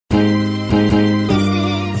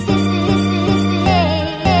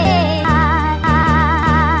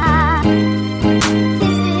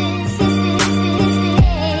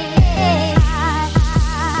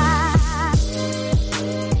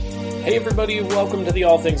everybody. Welcome to the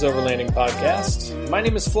All Things Overlanding podcast. My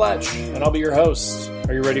name is Fletch, and I'll be your host.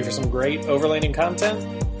 Are you ready for some great overlanding content?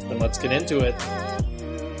 Then let's get into it.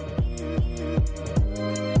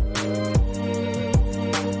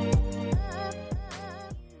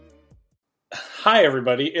 Hi,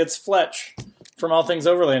 everybody. It's Fletch from All Things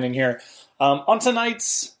Overlanding here. On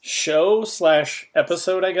tonight's show /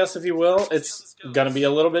 episode, I guess, if you will, it's going to be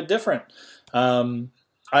a little bit different.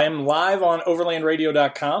 I am live on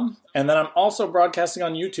overlandradio.com, and then I'm also broadcasting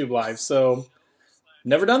on YouTube Live, so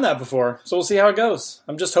never done that before, so we'll see how it goes.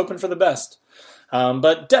 I'm just hoping for the best.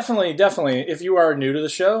 But definitely, if you are new to the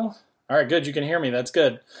show, all right, good, you can hear me, that's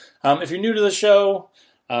good. If you're new to the show,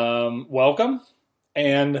 welcome,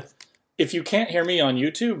 and if you can't hear me on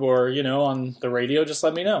YouTube or, on the radio, just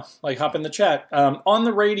let me know, hop in the chat. On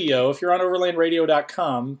the radio, if you're on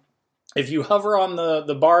overlandradio.com, if you hover on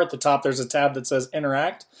the bar at the top, there's a tab that says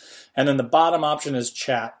Interact, and then the bottom option is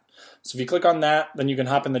Chat. So if you click on that, then you can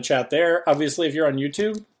hop in the chat there. Obviously, if you're on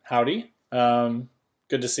YouTube, howdy.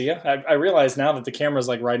 Good to see you. I realize now that the camera's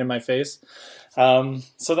right in my face. So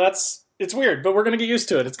it's weird, but we're going to get used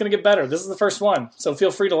to it. It's going to get better. This is the first one, so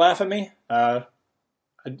feel free to laugh at me. I'm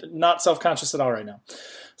not self-conscious at all right now.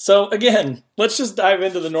 So again, let's just dive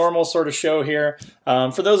into the normal sort of show here.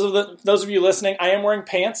 For those of you listening, I am wearing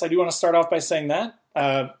pants. I do want to start off by saying that.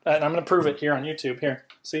 And I'm going to prove it here on YouTube. Here,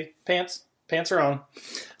 see? Pants. Pants are on.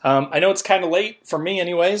 I know it's kind of late, for me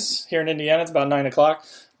anyways. Here in Indiana, it's about 9 o'clock.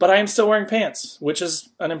 But I am still wearing pants, which is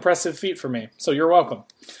an impressive feat for me. So you're welcome.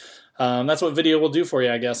 That's what video will do for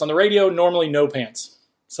you, I guess. On the radio, normally no pants.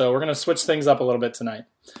 So we're going to switch things up a little bit tonight.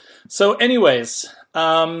 So anyways,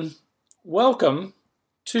 welcome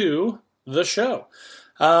to the show.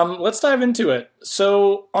 Let's dive into it.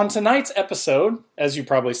 So on tonight's episode, as you've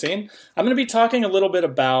probably seen, I'm going to be talking a little bit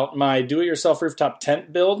about my do-it-yourself rooftop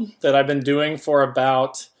tent build that I've been doing for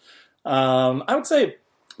about, I would say,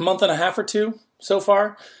 a month and a half or two so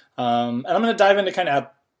far. And I'm going to dive into kind of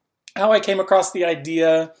how I came across the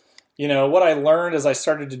idea, what I learned as I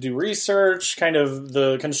started to do research, kind of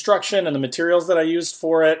the construction and the materials that I used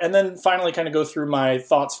for it, and then finally kind of go through my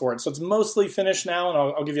thoughts for it. So it's mostly finished now, and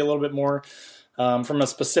I'll give you a little bit more from a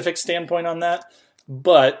specific standpoint on that.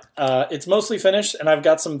 But it's mostly finished, and I've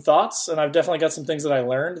got some thoughts, and I've definitely got some things that I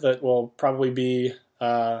learned that will probably be,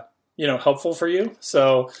 helpful for you.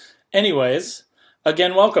 So anyways,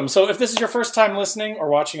 again, welcome. So if this is your first time listening or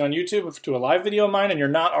watching on YouTube to a live video of mine and you're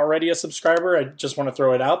not already a subscriber, I just want to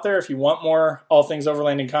throw it out there. If you want more All Things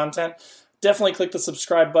Overlanding content, definitely click the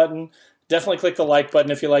subscribe button. Definitely click the like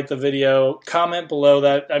button if you like the video. Comment below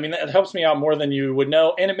that. I mean, that helps me out more than you would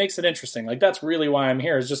know, and it makes it interesting. That's really why I'm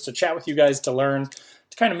here, is just to chat with you guys, to learn,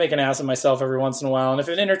 to kind of make an ass of myself every once in a while. And if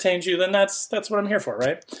it entertains you, then that's what I'm here for,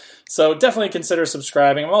 right? So definitely consider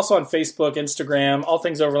subscribing. I'm also on Facebook, Instagram.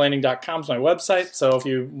 allthingsoverlanding.com is my website. So if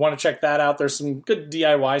you want to check that out, there's some good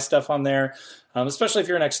DIY stuff on there. Especially if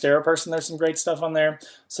you're an Xterra person, there's some great stuff on there.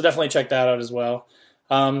 So definitely check that out as well.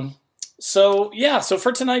 So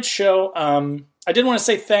for tonight's show, I did want to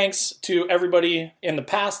say thanks to everybody in the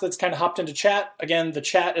past that's kind of hopped into chat. Again, the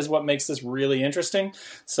chat is what makes this really interesting.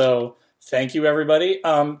 So thank you, everybody.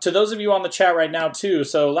 To those of you on the chat right now, too.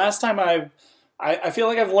 So last time I feel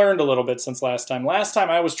like I've learned a little bit since last time. Last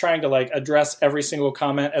time I was trying to address every single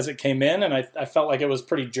comment as it came in, and I felt like it was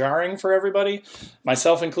pretty jarring for everybody,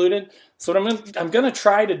 myself included. So what I'm going to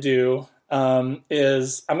try to do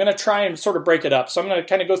is I'm going to try and sort of break it up. So I'm going to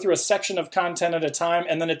kind of go through a section of content at a time,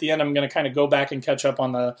 and then at the end I'm going to kind of go back and catch up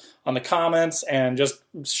on the comments and just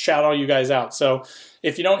shout all you guys out. So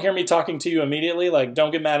if you don't hear me talking to you immediately,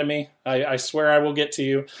 don't get mad at me. I swear I will get to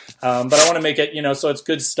you. But I want to make it, so it's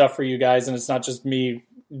good stuff for you guys, and it's not just me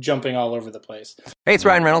jumping all over the place. Hey, it's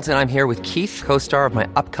Ryan Reynolds, and I'm here with Keith, co-star of my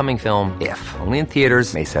upcoming film, If, only in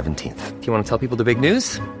theaters May 17th. Do you want to tell people the big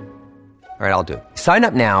news? All right, I'll do it. Sign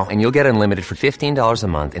up now and you'll get unlimited for $15 a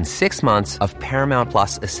month and 6 months of Paramount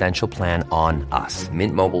Plus Essential Plan on us.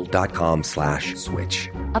 MintMobile.com/switch.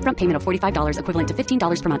 Upfront payment of $45 equivalent to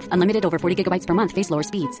 $15 per month. Unlimited over 40 gigabytes per month. Face lower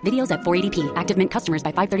speeds. Videos at 480p. Active Mint customers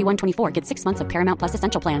by 531.24 get 6 months of Paramount Plus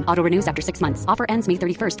Essential Plan. Auto renews after 6 months. Offer ends May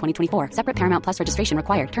 31st, 2024. Separate Paramount Plus registration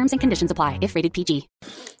required. Terms and conditions apply if rated PG.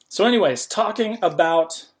 So anyways, talking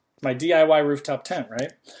about my DIY rooftop tent,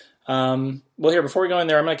 right? Well, here, before we go in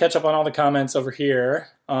there, I'm going to catch up on all the comments over here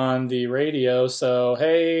on the radio. So,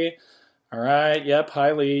 hey, all right, yep,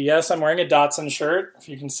 hi, Lee. Yes, I'm wearing a Datsun shirt, if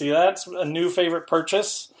you can see that. It's a new favorite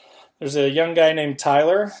purchase. There's a young guy named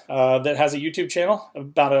Tyler that has a YouTube channel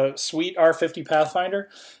about a sweet R50 Pathfinder,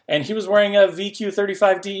 and he was wearing a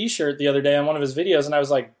VQ35DE shirt the other day on one of his videos, and I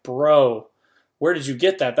was like, bro, where did you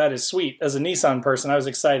get that? That is sweet. As a Nissan person, I was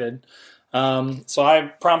excited. So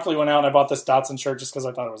I promptly went out and I bought this Datsun shirt just because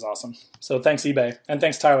I thought it was awesome. So thanks eBay, and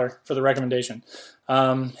thanks Tyler for the recommendation.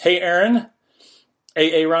 Hey Aaron,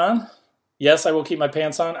 Aaron, yes, I will keep my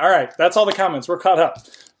pants on. All right, that's all the comments. We're caught up.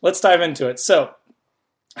 Let's dive into it. So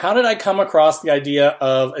how did I come across the idea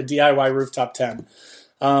of a DIY rooftop tent?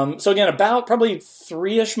 So again, about probably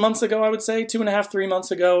 3-ish months ago, I would say 2.5, 3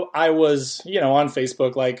 months ago, I was, on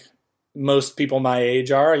Facebook like most people my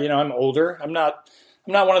age are. I'm older. I'm not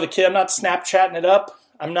one of the kids. I'm not Snapchatting it up.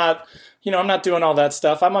 I'm not doing all that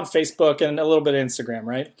stuff. I'm on Facebook and a little bit of Instagram,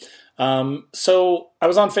 right? So I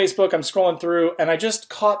was on Facebook, I'm scrolling through, and I just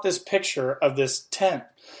caught this picture of this tent.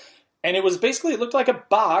 And it looked like a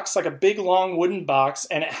box, like a big long wooden box,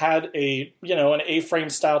 and it had an A-frame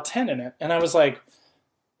style tent in it. And I was like,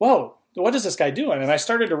 whoa, what is this guy doing? And I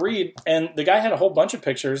started to read, and the guy had a whole bunch of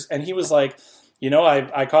pictures, and he was like,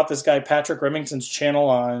 I caught this guy Patrick Remington's channel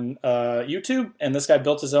on YouTube, and this guy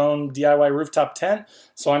built his own DIY rooftop tent,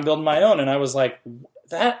 so I'm building my own. And I was like,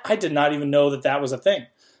 I did not even know that was a thing.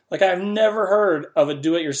 Like, I've never heard of a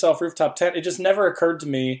do-it-yourself rooftop tent. It just never occurred to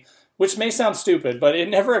me, which may sound stupid, but it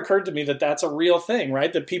never occurred to me that that's a real thing,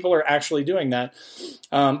 right? That people are actually doing that.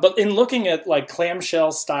 But in looking at like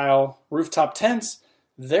clamshell-style rooftop tents,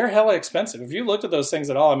 they're hella expensive. If you looked at those things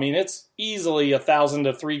at all, I mean, it's easily $1,000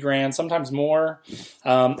 to $3,000, sometimes more.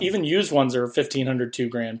 Even used ones are $1,500,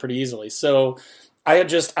 $2,000 pretty easily. So I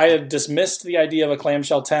had dismissed the idea of a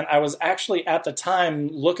clamshell tent. I was actually at the time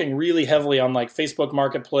looking really heavily on like Facebook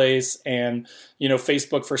Marketplace and,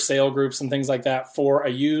 Facebook for sale groups and things like that for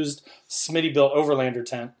a used Smitty built Overlander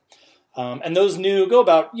tent. And those new go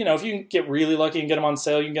about, if you can get really lucky and get them on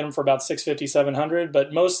sale, you can get them for about $650, $700.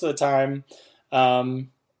 But most of the time,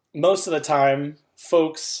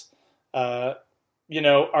 folks, are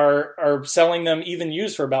selling them even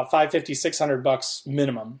used for about $550, $600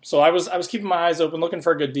 minimum. So I was keeping my eyes open, looking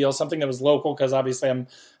for a good deal, something that was local, because obviously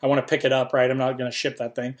I want to pick it up, right? I'm not going to ship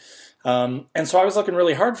that thing. And so I was looking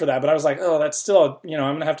really hard for that, but I was like, oh, that's still, I'm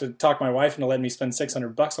going to have to talk my wife into letting me spend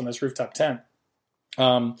 $600 on this rooftop tent.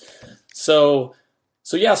 So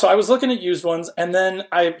I was looking at used ones, and then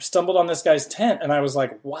I stumbled on this guy's tent, and I was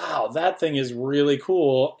like, wow, that thing is really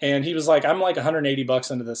cool. And he was like, I'm like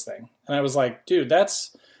 $180 into this thing. And I was like, dude,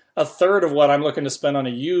 that's a third of what I'm looking to spend on a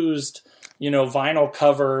used, vinyl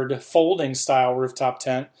covered folding style rooftop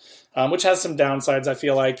tent, which has some downsides, I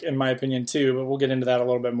feel like, in my opinion too, but we'll get into that a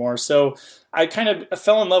little bit more. So I kind of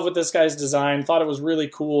fell in love with this guy's design, thought it was really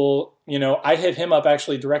cool. I hit him up,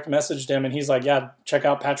 actually direct messaged him, and he's like, yeah, check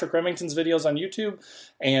out Patrick Remington's videos on YouTube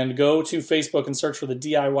and go to Facebook and search for the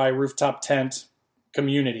DIY rooftop tent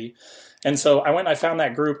community. And so I went and I found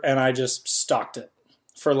that group, and I just stalked it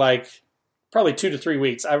for like probably 2 to 3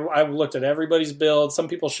 weeks. I looked at everybody's build. Some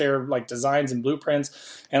people shared like designs and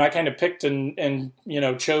blueprints, and I kind of picked and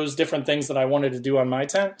chose different things that I wanted to do on my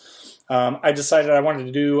tent. I decided I wanted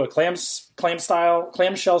to do a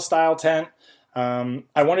clamshell style tent.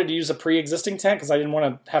 I wanted to use a pre-existing tent because I didn't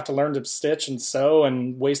want to have to learn to stitch and sew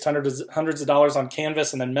and waste hundreds of dollars on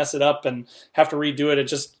canvas and then mess it up and have to redo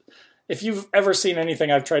it. If you've ever seen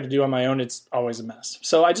anything I've tried to do on my own, it's always a mess.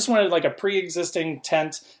 So I just wanted like a pre-existing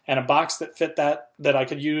tent and a box that fit that I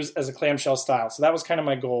could use as a clamshell style. So that was kind of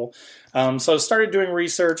my goal. So I started doing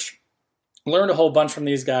research, learned a whole bunch from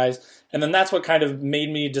these guys. And then that's what kind of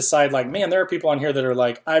made me decide, like, man, there are people on here that are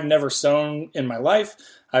like, I've never sewn in my life.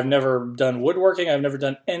 I've never done woodworking. I've never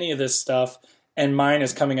done any of this stuff. And mine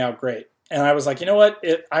is coming out great. And I was like, you know what?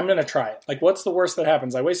 I'm going to try it. Like, what's the worst that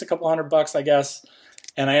happens? I waste a couple $100, I guess.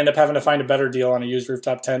 And I end up having to find a better deal on a used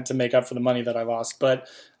rooftop tent to make up for the money that I lost. But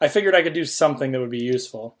I figured I could do something that would be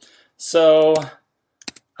useful. So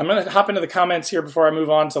I'm going to hop into the comments here before I move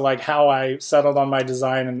on to like how I settled on my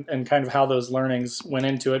design and kind of how those learnings went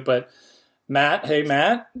into it. But Matt, hey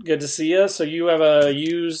Matt, good to see you. So you have a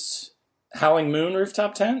used Howling Moon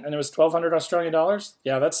rooftop tent, and it was 1,200 Australian dollars.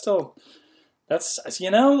 Yeah, that's like,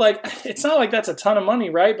 it's not like that's a ton of money,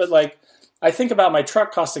 right? But like, I think about my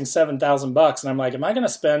truck costing $7,000, and I'm like, am I going to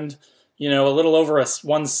spend, a little over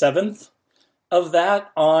 1/7 of that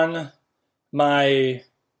on my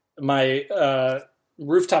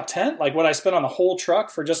rooftop tent? Like what I spent on the whole truck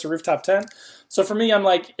for just a rooftop tent? So for me, I'm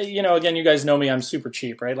like, again, you guys know me, I'm super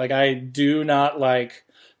cheap, right? Like I do not like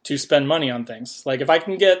to spend money on things. Like if I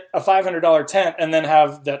can get a $500 tent and then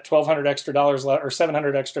have that $1,200 extra dollars or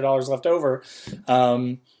 $700 extra dollars left over.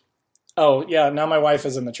 Oh yeah, now my wife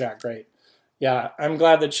is in the chat. Great. Yeah, I'm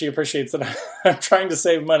glad that she appreciates that I'm trying to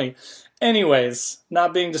save money. Anyways,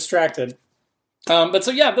 not being distracted. But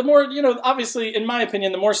so yeah, the more, obviously, in my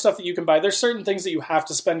opinion, the more stuff that you can buy, there's certain things that you have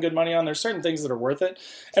to spend good money on. There's certain things that are worth it.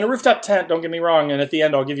 And a rooftop tent, don't get me wrong, and at the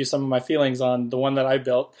end I'll give you some of my feelings on the one that I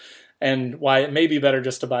built. and why it may be better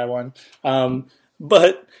just to buy one.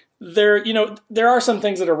 But there are some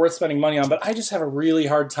things that are worth spending money on, but I just have a really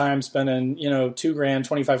hard time spending, $2,000,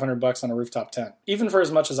 $2,500 on a rooftop tent, even for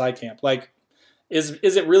as much as I camp. Like, is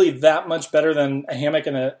it really that much better than a hammock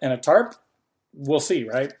and a tarp? We'll see,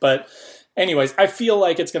 right? But anyways, I feel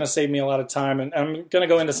like it's going to save me a lot of time, and I'm going to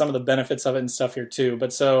go into some of the benefits of it and stuff here too.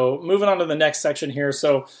 But so moving on to the next section here.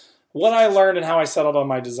 So what I learned and how I settled on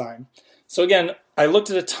my design. So again, I looked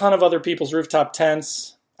at a ton of other people's rooftop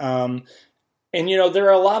tents. And, there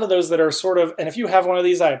are a lot of those that are sort of, and if you have one of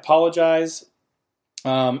these, I apologize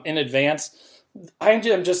in advance. I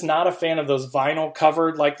am just not a fan of those vinyl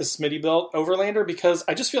covered like the Smittybilt Overlander, because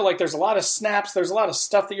I just feel like there's a lot of snaps. There's a lot of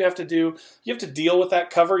stuff that you have to do. You have to deal with that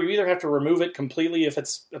cover. You either have to remove it completely if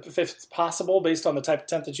it's possible based on the type of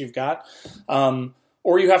tent that you've got,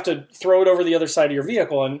 or you have to throw it over the other side of your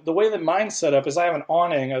vehicle. And the way that mine's set up is I have an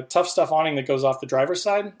awning, a tough stuff awning that goes off the driver's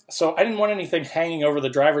side. So I didn't want anything hanging over the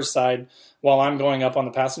driver's side while I'm going up on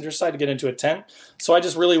the passenger side to get into a tent. So I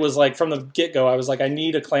just really was like, from the get-go, I was like, I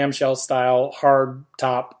need a clamshell style hard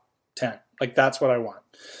top tent. Like, that's what I want.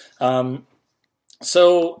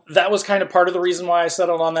 So that was kind of part of the reason why I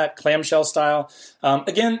settled on that clamshell style.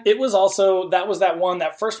 Again, it was also,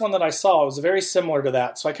 that first one that I saw, it was very similar to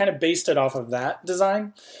that. So I kind of based it off of that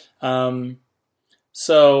design.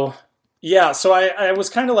 So I was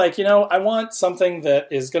kind of like, I want something that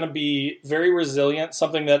is going to be very resilient,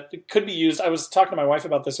 something that could be used. I was talking to my wife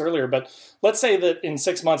about this earlier, but let's say that in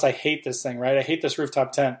 6 months I hate this thing, right? I hate this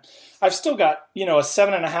rooftop tent. I've still got, a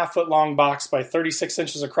 7.5 foot long box by 36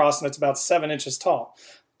 inches across, and it's about 7 inches tall.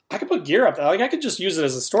 I could put gear up there. Like, I could just use it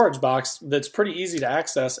as a storage box that's pretty easy to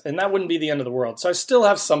access, and that wouldn't be the end of the world. So I still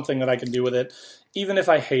have something that I can do with it, even if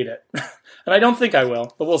I hate it. And I don't think I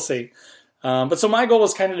will, but we'll see. But so my goal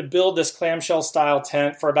was kind of to build this clamshell style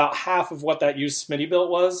tent for about half of what that used Smittybilt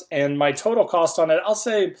was. And my total cost on it, I'll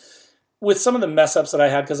say, with some of the mess ups that I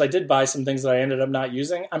had, because I did buy some things that I ended up not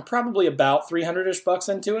using, I'm probably about $300-ish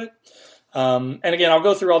into it. And again, I'll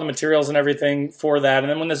go through all the materials and everything for that.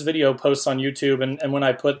 And then when this video posts on YouTube, and when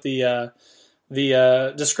I put the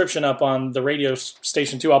description up on the radio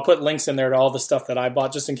station too, I'll put links in there to all the stuff that I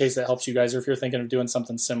bought, just in case it helps you guys, or if you're thinking of doing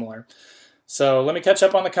something similar. So let me catch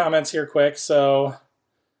up on the comments here quick. So,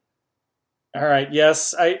 all right,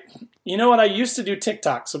 yes, you know what? I used to do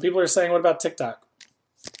TikTok. So people are saying, what about TikTok?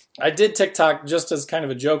 I did TikTok just as kind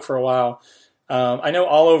of a joke for a while. I know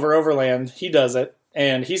All Over Overland, he does it,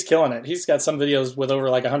 and he's killing it. He's got some videos with over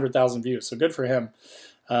like 100,000 views, so good for him.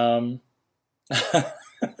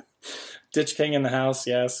 Ditch King in the house,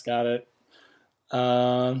 yes, got it.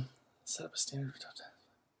 Set up a standard rooftop tent.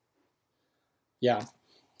 Yeah.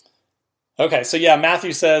 Okay, so yeah,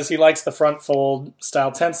 Matthew says he likes the front fold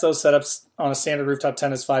style tents, though. Setups on a standard rooftop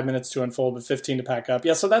tent is 5 minutes to unfold, but 15 to pack up.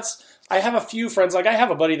 Yeah, so I have a few friends, like I have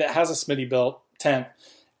a buddy that has a Smittybilt tent,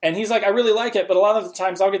 and he's like, I really like it, but a lot of the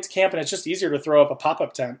times I'll get to camp and it's just easier to throw up a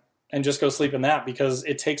pop-up tent and just go sleep in that because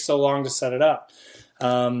it takes so long to set it up.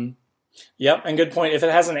 Yep, and good point. If it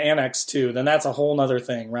has an annex too, then that's a whole nother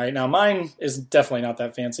thing, right? Now mine is definitely not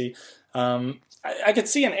that fancy. I could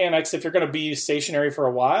see an annex if you're going to be stationary for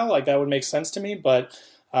a while, like that would make sense to me. But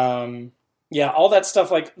yeah, all that stuff,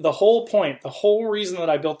 like the whole point, the whole reason that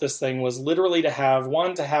I built this thing was literally to have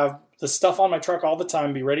the stuff on my truck all the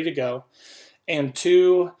time, be ready to go, and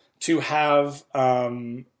two, to have a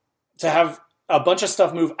bunch of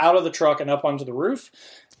stuff move out of the truck and up onto the roof,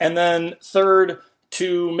 and then third,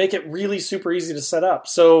 to make it really super easy to set up.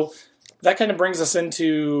 So that kind of brings us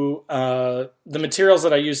into the materials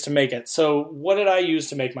that I used to make it. So what did I use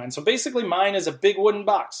to make mine? So basically mine is a big wooden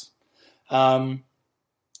box. I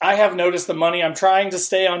have noticed the money. I'm trying to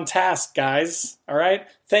stay on task, guys. All right?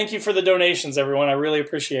 Thank you for the donations, everyone. I really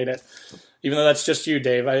appreciate it. Even though that's just you,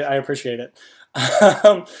 Dave. I appreciate it.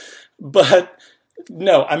 But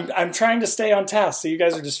no, I'm trying to stay on task, so you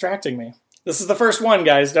guys are distracting me. This is the first one,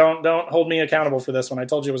 guys. Don't hold me accountable for this one. I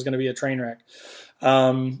told you it was going to be a train wreck.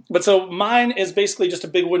 But so mine is basically just a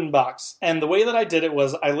big wooden box. And the way that I did it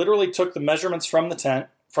was I literally took the measurements from the tent,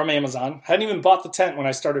 from Amazon. Hadn't even bought the tent when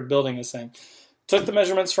I started building this thing. Took the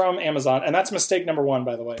measurements from Amazon, and that's mistake number one,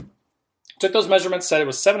 by the way. Took those measurements, said it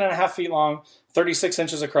was 7.5 feet long, 36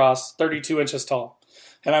 inches across, 32 inches tall.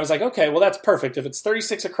 And I was like, okay, well, that's perfect. If it's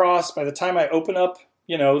 36 across, by the time I open up,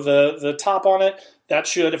 the top on it, that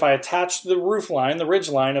should, if I attach the roof line, the ridge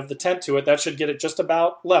line of the tent to it, that should get it just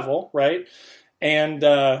about level, right? And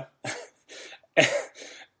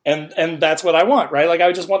And that's what I want, right? Like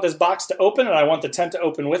I just want this box to open and I want the tent to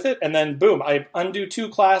open with it. And then boom, I undo 2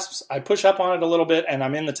 clasps, I push up on it a little bit and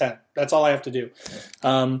I'm in the tent. That's all I have to do.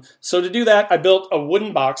 So to do that, I built a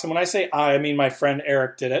wooden box. And when I say I mean my friend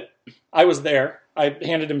Eric did it. I was there. I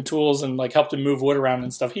handed him tools and like helped him move wood around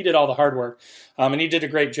and stuff. He did all the hard work and he did a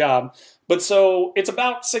great job. But so it's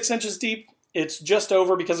about 6 inches deep. It's just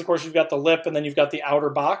over because, of course, you've got the lip and then you've got the outer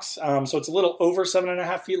box. So it's a little over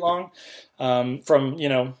 7.5 feet long from,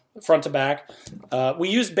 front to back. We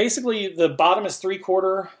use basically the bottom is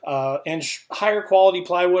 3/4 inch higher quality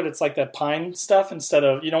plywood. It's like that pine stuff instead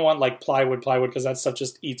of, you don't want like plywood because that stuff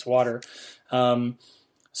just eats water.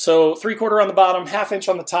 So 3/4 on the bottom, 1/2 inch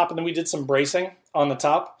on the top, and then we did some bracing on the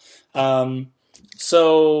top.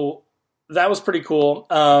 So that was pretty cool.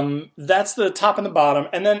 That's the top and the bottom.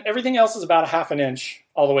 And then everything else is about 1/2 inch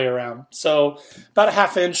all the way around. So about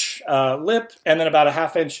 1/2 inch lip and then about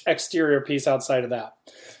 1/2 inch exterior piece outside of that.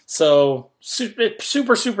 So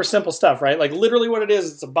super, super simple stuff, right? Like literally what it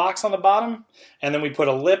is, it's a box on the bottom and then we put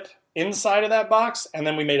a lip inside of that box and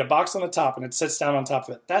then we made a box on the top and it sits down on top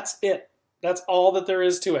of it. That's it. That's all that there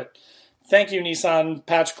is to it. Thank you, Nissan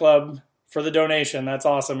Patch Club, for the donation. That's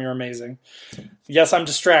awesome. You're amazing. Yes, I'm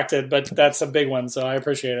distracted, but that's a big one, so I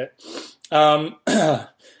appreciate it.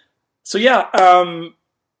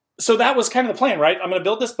 So that was kind of the plan, right? I'm going to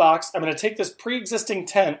build this box. I'm going to take this pre-existing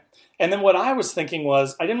tent, and then what I was thinking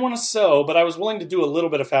was I didn't want to sew, but I was willing to do a little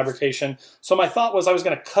bit of fabrication. So my thought was I was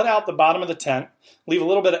going to cut out the bottom of the tent, leave a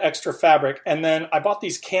little bit of extra fabric, and then I bought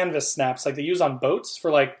these canvas snaps like they use on boats for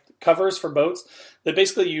like covers for boats that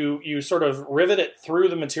basically you sort of rivet it through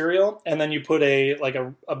the material and then you put a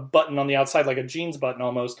button on the outside, like a jeans button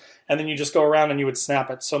almost, and then you just go around and you would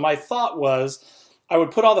snap it. So my thought was I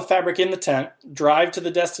would put all the fabric in the tent, drive to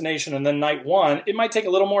the destination, and then night one, it might take a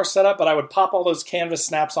little more setup, but I would pop all those canvas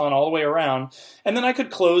snaps on all the way around, and then I could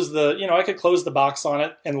close the box on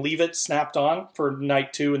it and leave it snapped on for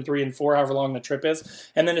night 2 and 3 and 4, however long the trip is,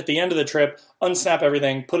 and then at the end of the trip, unsnap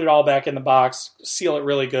everything, put it all back in the box, seal it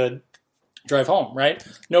really good, drive home, right?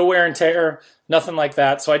 No wear and tear, nothing like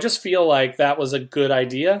that. So I just feel like that was a good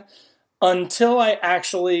idea until I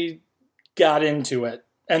actually got into it.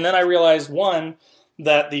 And then I realized, one,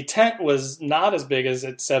 that the tent was not as big as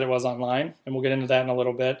it said it was online, and we'll get into that in a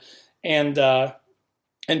little bit. And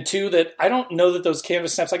 2, that I don't know that those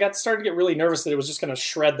canvas snaps, I started to get really nervous that it was just going to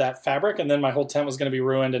shred that fabric, and then my whole tent was going to be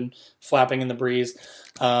ruined and flapping in the breeze.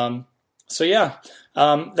 That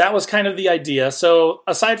was kind of the idea. So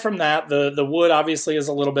aside from that, the wood obviously is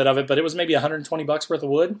a little bit of it, but it was maybe $120 worth of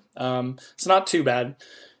wood. It's not too bad.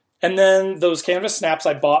 And then those canvas snaps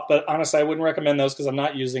I bought, but honestly, I wouldn't recommend those because I'm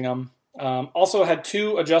not using them. Also had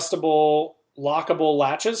 2 adjustable lockable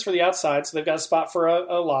latches for the outside. So they've got a spot for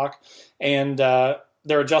a lock, and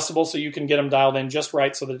they're adjustable so you can get them dialed in just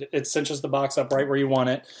right so that it cinches the box up right where you want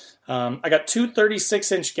it. I got 2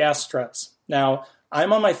 36-inch gas struts. Now,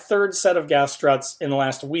 I'm on my 3rd set of gas struts in the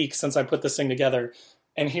last week since I put this thing together.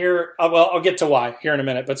 And here, I'll get to why here in a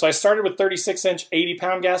minute. But so I started with 36-inch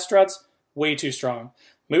 80-pound gas struts, way too strong.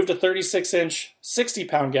 Moved to 36-inch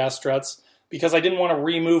 60-pound gas struts because I didn't want to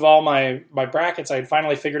remove all my brackets. I had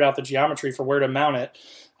finally figured out the geometry for where to mount it.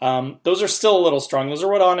 Those are still a little strong. Those are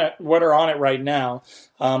what are on it right now.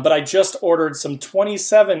 But I just ordered some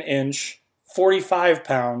 27-inch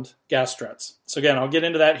 45-pound gas struts. So again, I'll get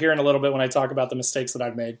into that here in a little bit when I talk about the mistakes that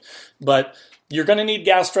I've made. But you're going to need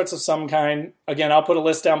gas struts of some kind. Again, I'll put a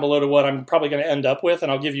list down below to what I'm probably going to end up with,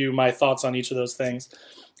 and I'll give you my thoughts on each of those things.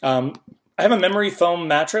 I have a memory foam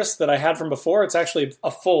mattress that I had from before. It's actually a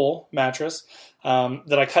full mattress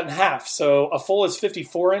that I cut in half. So a full is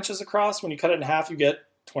 54 inches across. When you cut it in half, you get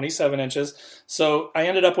 27 inches. So I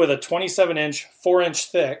ended up with a 27-inch,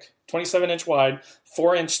 4-inch thick, 27-inch wide,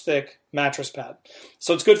 4-inch thick mattress pad.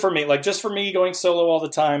 So it's good for me. Like just for me going solo all the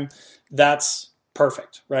time, that's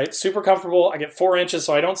perfect, right? Super comfortable. I get 4 inches,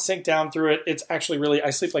 so I don't sink down through it. It's actually really, I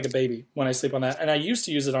sleep like a baby when I sleep on that. And I used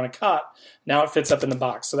to use it on a cot. Now it fits up in the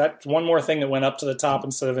box. So that's one more thing that went up to the top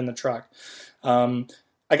instead of in the truck.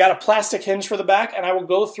 I got a plastic hinge for the back, and I will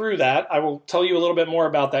go through that. I will tell you a little bit more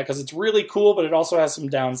about that because it's really cool, but it also has some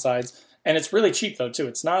downsides. And it's really cheap though too.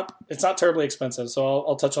 It's not terribly expensive. So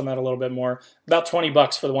I'll touch on that a little bit more. About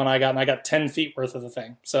 $20 for the one I got, and I got 10 feet worth of the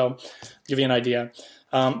thing. So give you an idea.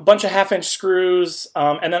 Bunch of 1/2-inch screws,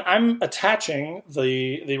 and then I'm attaching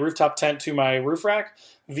the rooftop tent to my roof rack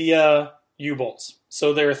via U-bolts.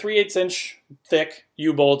 So they're 3/8-inch thick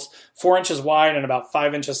U-bolts, 4 inches wide and about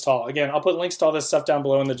 5 inches tall. Again, I'll put links to all this stuff down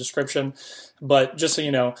below in the description, but just so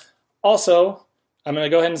you know. Also, I'm going to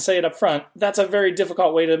go ahead and say it up front, that's a very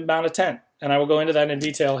difficult way to mount a tent, and I will go into that in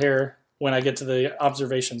detail here when I get to the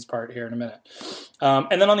observations part here in a minute.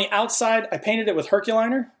 And then on the outside, I painted it with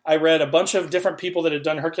Herculiner. I read a bunch of different people that had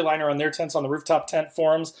done Herculiner on their tents on the rooftop tent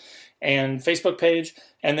forums and Facebook page,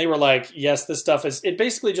 and they were like, yes, this stuff it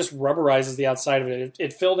basically just rubberizes the outside of it.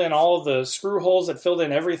 It filled in all of the screw holes. It filled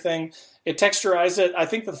in everything. It texturized it. I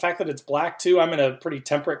think the fact that it's black too, I'm in a pretty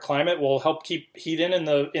temperate climate, will help keep heat in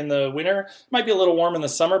the winter. Might be a little warm in the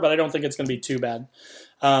summer, but I don't think it's going to be too bad.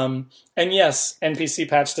 And yes, NPC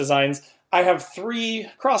patch designs. I have 3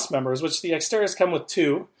 cross members, which the exteriors come with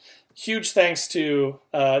 2. Huge thanks to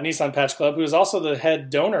Nissan Patch Club, who is also the head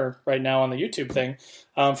donor right now on the YouTube thing,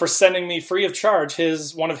 for sending me free of charge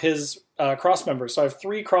one of his cross members. So I have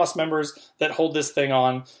 3 cross members that hold this thing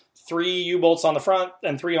on, 3 U-bolts on the front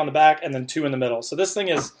and 3 on the back, and then 2 in the middle. So this thing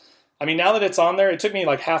is, I mean, now that it's on there, it took me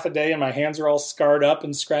like half a day and my hands are all scarred up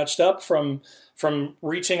and scratched up from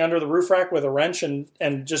reaching under the roof rack with a wrench and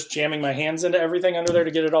just jamming my hands into everything under there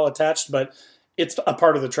to get it all attached. But it's a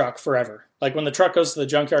part of the truck forever. Like when the truck goes to the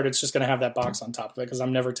junkyard, it's just going to have that box on top of it because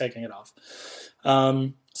I'm never taking it off.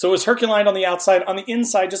 So it was Herculine on the outside. On the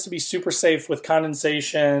inside, just to be super safe with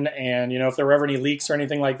condensation and, if there were ever any leaks or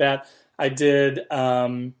anything like that, I did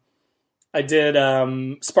spar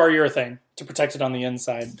urethane to protect it on the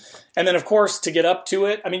inside. And then, of course, to get up to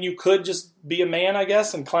it, I mean, you could just be a man, I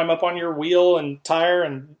guess, and climb up on your wheel and tire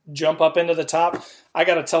and jump up into the top. I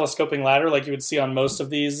got a telescoping ladder like you would see on most of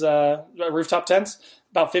these rooftop tents.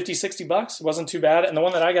 About $50-$60. It wasn't too bad. And the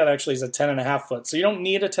one that I got actually is a 10.5 foot. So you don't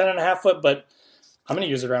need a 10.5 foot, but I'm going to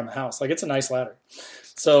use it around the house. Like, it's a nice ladder.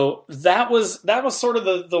 So that was sort of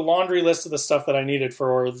the laundry list of the stuff that I needed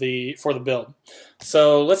for the build.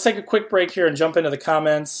 So let's take a quick break here and jump into the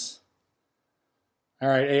comments. All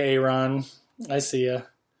right, AA Ron, I see ya.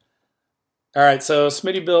 All right, so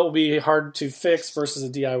Smitty build will be hard to fix versus a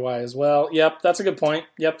DIY as well. Yep, that's a good point.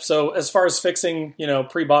 Yep. So as far as fixing,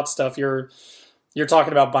 pre-bought stuff, you're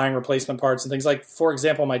talking about buying replacement parts and things like, for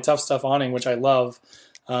example, my Tough Stuff awning, which I love.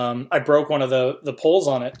 I broke one of the poles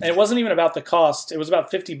on it, and it wasn't even about the cost. It was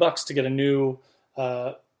about $50 to get a new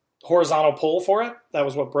horizontal pole for it. That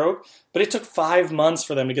was what broke, but it took 5 months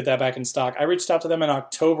for them to get that back in stock. I reached out to them in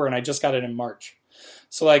October, and I just got it in March.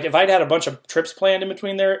 So like if I'd had a bunch of trips planned in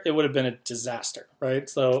between there, it would have been a disaster, right?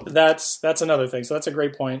 So that's another thing. So that's a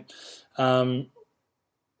great point.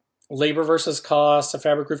 Labor versus cost. A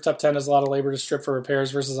fabric rooftop tent has a lot of labor to strip for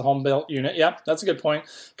repairs versus a home built unit. Yeah, that's a good point.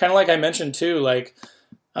 Kind of like I mentioned too, like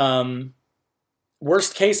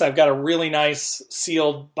worst case, I've got a really nice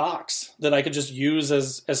sealed box that I could just use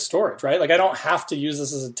as storage, right? Like I don't have to use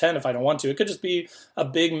this as a tent if I don't want to. It could just be a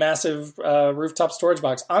big, massive rooftop storage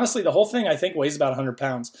box. Honestly, the whole thing I think weighs about 100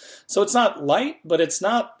 pounds. So it's not light, but it's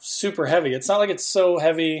not super heavy. It's not like it's so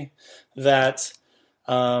heavy that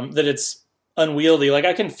that it's unwieldy. Like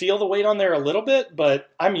I can feel the weight on there a little bit,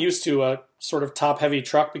 but I'm used to a sort of top heavy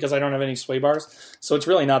truck because I don't have any sway bars. So it's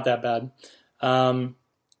really not that bad.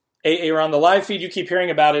 Aaron, the live feed you keep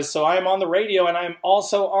hearing about is, so I'm on the radio and I'm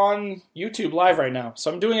also on YouTube live right now.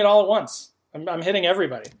 So I'm doing it all at once. I'm hitting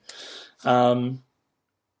everybody. Cool.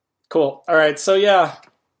 All right. So yeah.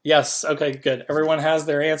 Yes. Okay, good. Everyone has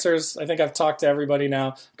their answers. I think I've talked to everybody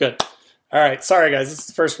now. Good. All right. Sorry guys. This is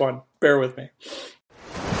the first one. Bear with me.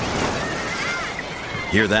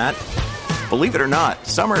 Hear that? Believe it or not,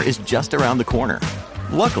 summer is just around the corner.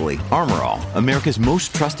 Luckily, Armor All, America's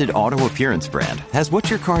most trusted auto appearance brand, has what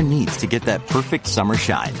your car needs to get that perfect summer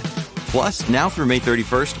shine. Plus, now through May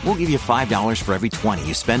 31st, we'll give you $5 for every $20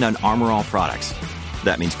 you spend on Armor All products.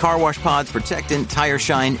 That means car wash pods, protectant, tire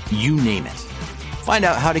shine, you name it. Find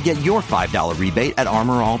out how to get your $5 rebate at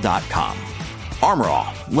armorall.com. Armor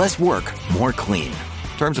All, less work, more clean.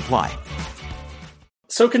 Terms apply.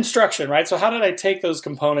 So construction, right? So how did I take those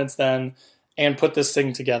components then and put this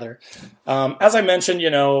thing together? As I mentioned,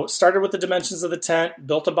 started with the dimensions of the tent,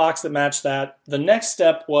 built a box that matched that. The next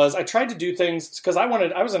step was I tried to do things because I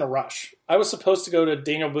was in a rush. I was supposed to go to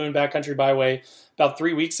Daniel Boone Backcountry Byway about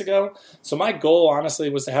 3 weeks ago. So my goal, honestly,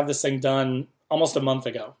 was to have this thing done almost a month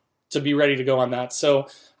ago to be ready to go on that. So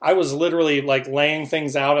I was literally like laying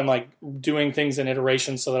things out and like doing things in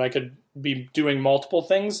iterations so that I could be doing multiple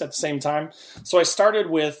things at the same time. So I started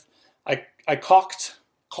with, I caulked,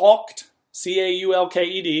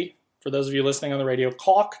 C-A-U-L-K-E-D, for those of you listening on the radio,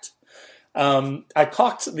 caulked. I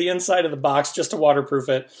caulked the inside of the box just to waterproof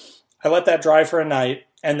it. I let that dry for a night,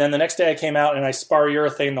 and then the next day I came out and I spar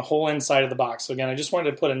urethane the whole inside of the box. So again, I just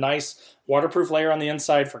wanted to put a nice waterproof layer on the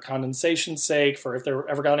inside for condensation's sake, for if there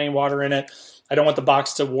ever got any water in it. I don't want the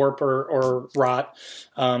box to warp or rot.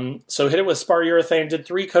 So hit it with spar urethane, did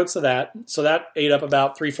 3 coats of that. So that ate up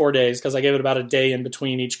about 3-4 days because I gave it about a day in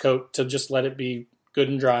between each coat to just let it be good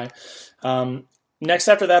and dry. Next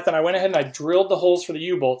after that, then I went ahead and I drilled the holes for the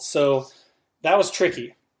U-bolts. So that was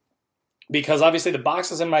tricky because obviously the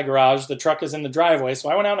box is in my garage, the truck is in the driveway. So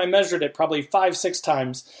I went out and I measured it probably 5-6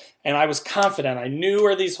 times, and I was confident. I knew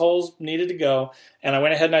where these holes needed to go, and I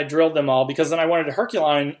went ahead and I drilled them all because then I wanted to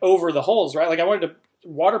Herculine over the holes, right? Like I wanted to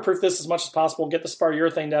waterproof this as much as possible, get the spar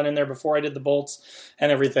urethane down in there before I did the bolts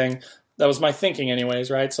and everything. That was my thinking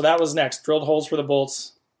anyways, right? So that was next. Drilled holes for the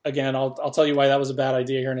bolts. Again, I'll tell you why that was a bad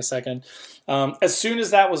idea here in a second. As soon as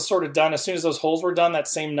that was sort of done, as soon as those holes were done that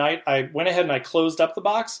same night, I went ahead and I closed up the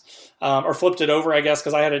box, or flipped it over, I guess,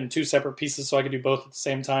 because I had it in 2 separate pieces so I could do both at the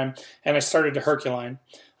same time, and I started to Herculine.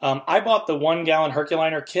 I bought the 1-gallon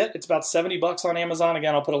Herculiner kit. It's about $70 on Amazon.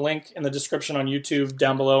 Again, I'll put a link in the description on YouTube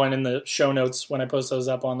down below and in the show notes when I post those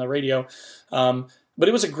up on the radio. But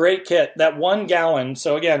it was a great kit. That 1 gallon,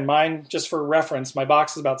 so again, mine, just for reference, my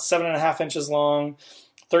box is about 7.5 inches long,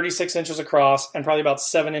 36 inches across, and probably about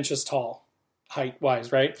 7 inches tall,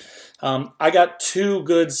 height-wise, right? I got 2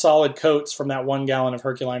 good solid coats from that 1 gallon of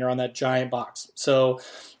Herculiner on that giant box. So,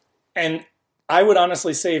 and I would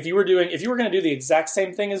honestly say if you were going to do the exact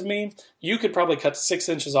same thing as me, you could probably cut 6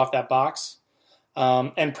 inches off that box,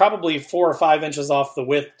 and probably 4 or 5 inches off the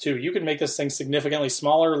width too. You could make this thing significantly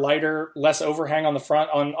smaller, lighter, less overhang on the front.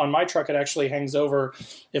 On my truck, it actually hangs over.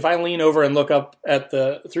 If I lean over and look up at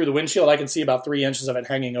through the windshield, I can see about 3 inches of it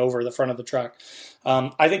hanging over the front of the truck.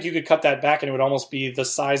 I think you could cut that back and it would almost be the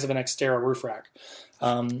size of an Xterra roof rack,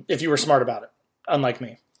 if you were smart about it, unlike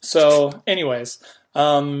me. So anyways,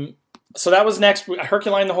 so that was next. I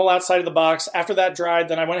Herculined the whole outside of the box. After that dried,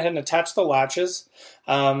 then I went ahead and attached the latches.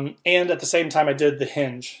 And at the same time, I did the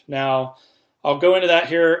hinge. Now, I'll go into that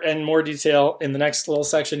here in more detail in the next little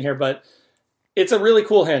section here, but it's a really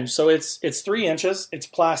cool hinge. So it's 3 inches. It's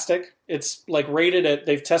plastic. It's like rated at,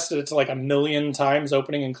 they've tested it to like 1 million times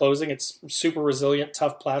opening and closing. It's super resilient,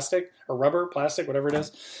 tough plastic or rubber, plastic, whatever it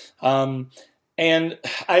is. And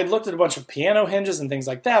I had looked at a bunch of piano hinges and things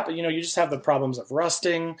like that, but you just have the problems of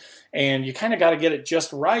rusting, and you kind of got to get it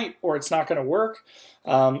just right or it's not going to work.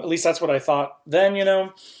 At least that's what I thought then,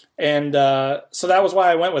 And so that was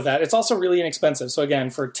why I went with that. It's also really inexpensive. So again,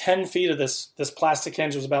 for 10 feet of this plastic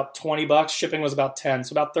hinge, it was about $20. Shipping was about 10,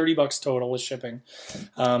 so about $30 total with shipping.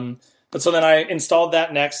 But so then I installed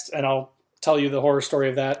that next, and I'll tell you the horror story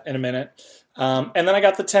of that in a minute. And then I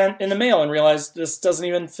got the tent in the mail and realized this doesn't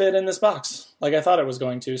even fit in this box like I thought it was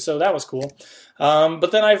going to. So that was cool.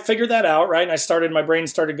 But then I figured that out, right? And my brain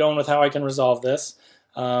started going with how I can resolve this.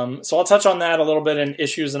 So I'll touch on that a little bit in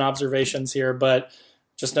issues and observations here, but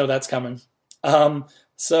just know that's coming.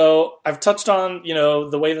 So I've touched on,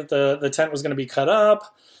 the way that the tent was going to be cut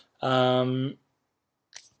up. And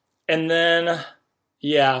then,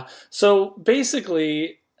 yeah. So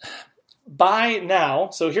basically, by now,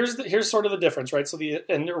 so here's sort of the difference, right? So the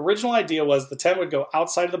original idea was the tent would go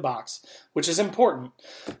outside of the box, which is important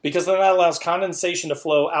because then that allows condensation to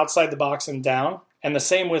flow outside the box and down, and the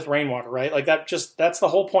same with rainwater, right? Like that's the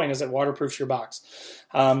whole point, is it waterproofs your box.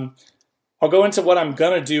 I'll go into what I'm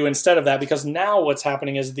going to do instead of that, because now what's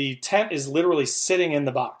happening is the tent is literally sitting in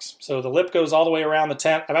the box. So the lip goes all the way around the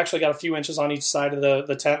tent. I've actually got a few inches on each side of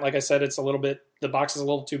the tent. Like I said, the box is a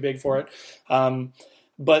little too big for it.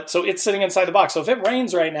 But so it's sitting inside the box. So if it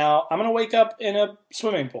rains right now, I'm going to wake up in a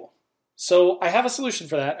swimming pool. So I have a solution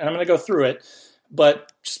for that, and I'm going to go through it.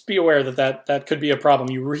 But just be aware that could be a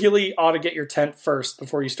problem. You really ought to get your tent first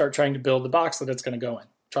before you start trying to build the box that it's going to go in.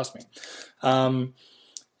 Trust me.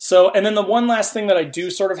 And then the one last thing that I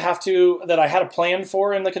do sort of that I had a plan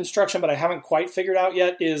for in the construction, but I haven't quite figured out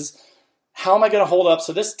yet, is how am I going to hold up?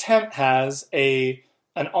 So this tent has an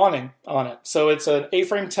awning on it. So it's an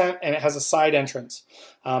A-frame tent, and it has a side entrance.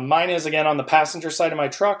 Mine is, again, on the passenger side of my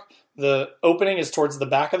truck. The opening is towards the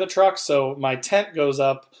back of the truck, so my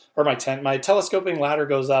telescoping ladder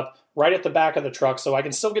goes up right at the back of the truck, so I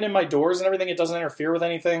can still get in my doors and everything. It doesn't interfere with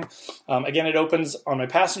anything. Again, it opens on my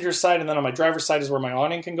passenger side, and then on my driver's side is where my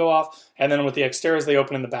awning can go off, and then with the Xteras, they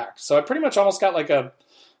open in the back. So I pretty much almost got like a,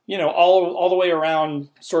 all the way around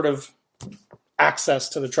sort of access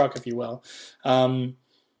to the truck, if you will.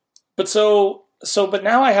 But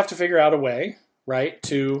now I have to figure out a way, right,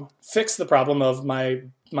 to fix the problem of my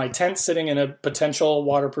tent sitting in a potential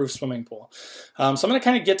waterproof swimming pool. So I'm going to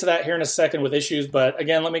kind of get to that here in a second with issues, but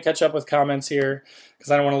again, let me catch up with comments here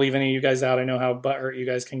because I don't want to leave any of you guys out. I know how butthurt you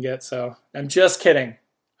guys can get, so I'm just kidding.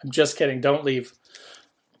 Don't leave.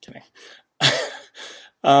 I'm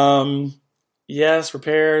kidding. Yes,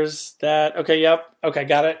 repairs, that. Okay, yep. Okay,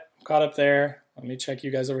 got it. Caught up there. Let me check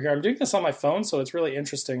you guys over here. I'm doing this on my phone, so it's really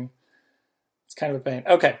interesting. It's kind of a pain.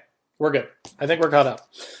 Okay, we're good. I think we're caught up.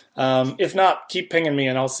 If not, keep pinging me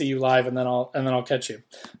and I'll see you live and then I'll catch you.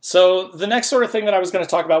 So the next sort of thing that I was going to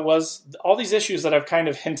talk about was all these issues that I've kind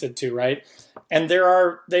of hinted to, right? And they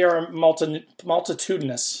are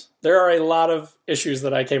multitudinous. There are a lot of issues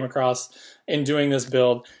that I came across in doing this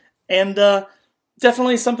build, and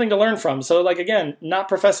definitely something to learn from. So like, again, not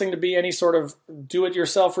professing to be any sort of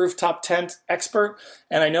do-it-yourself rooftop tent expert.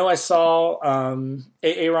 And I know I saw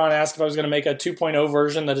Aaron ask if I was going to make a 2.0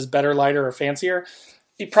 version that is better, lighter, or fancier.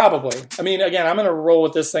 Probably. I mean, again, I'm going to roll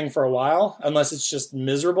with this thing for a while, unless it's just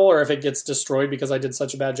miserable or if it gets destroyed because I did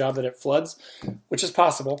such a bad job that it floods, which is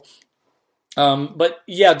possible. But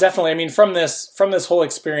yeah, definitely. I mean, from this whole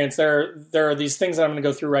experience, there are these things that I'm going to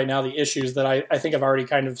go through right now, the issues that I think I've already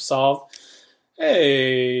kind of solved.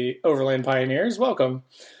 Hey, Overland Pioneers, welcome.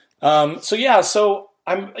 So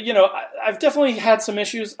I've definitely had some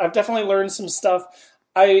issues. I've definitely learned some stuff.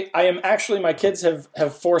 I am actually, my kids have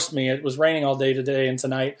forced me. It was raining all day today and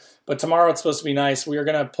tonight, but tomorrow it's supposed to be nice. We are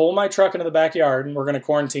going to pull my truck into the backyard and we're going to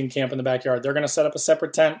quarantine camp in the backyard. They're going to set up a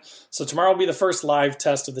separate tent. So tomorrow will be the first live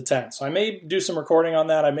test of the tent. So I may do some recording on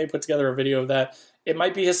that. I may put together a video of that. It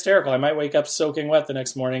might be hysterical. I might wake up soaking wet the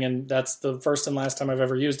next morning, and that's the first and last time I've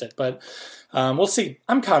ever used it. But we'll see.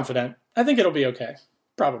 I'm confident. I think it'll be okay.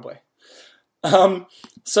 Probably.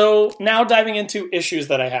 So now diving into issues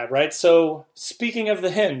that I had, right? So speaking of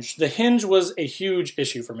the hinge was a huge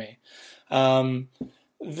issue for me.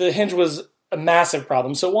 The hinge was a massive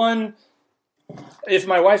problem. So one, if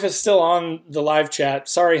my wife is still on the live chat,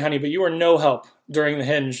 sorry, honey, but you were no help during the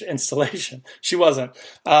hinge installation. She wasn't.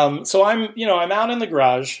 So I'm out in the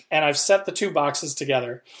garage and I've set the two boxes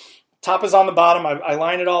together. Top is on the bottom. I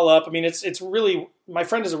line it all up. I mean, it's really, my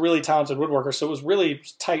friend is a really talented woodworker, so it was really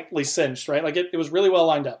tightly cinched, right? Like it was really well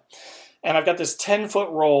lined up. And I've got this 10-foot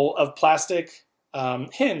roll of plastic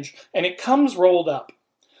hinge, and it comes rolled up.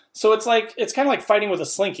 So it's kind of like fighting with a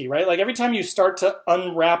slinky, right? Like every time you start to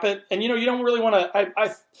unwrap it, and you don't really want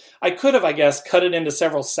to, I could have, I guess, cut it into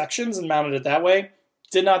several sections and mounted it that way.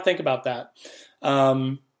 Did not think about that.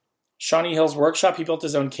 Shawnee Hill's workshop, he built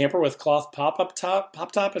his own camper with cloth pop top.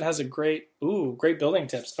 It has a great building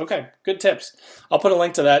tips. Okay, good tips. I'll put a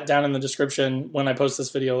link to that down in the description when I post this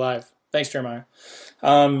video live. Thanks, Jeremiah.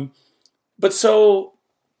 But so,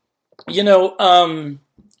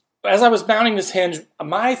 as I was mounting this hinge,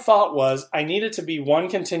 my thought was I need it to be one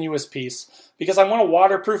continuous piece because I want to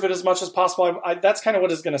waterproof it as much as possible. That's kind of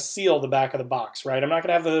what is going to seal the back of the box, right? I'm not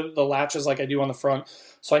going to have the latches like I do on the front.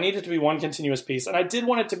 So I need it to be one continuous piece. And I did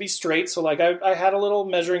want it to be straight. So like I had a little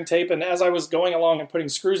measuring tape. And as I was going along and putting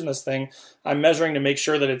screws in this thing, I'm measuring to make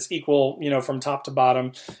sure that it's equal, from top to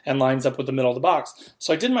bottom and lines up with the middle of the box.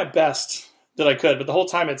 So I did my best that I could. But the whole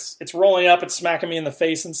time it's rolling up, it's smacking me in the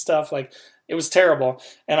face and stuff. Like, it was terrible.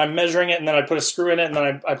 And I'm measuring it, and then I put a screw in it, and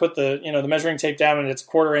then I put the measuring tape down, and it's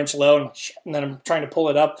 1/4 inch low, and then I'm trying to pull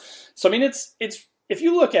it up. So I mean, it's if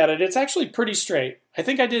you look at it, it's actually pretty straight. I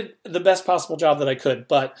think I did the best possible job that I could,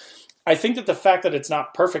 but I think that the fact that it's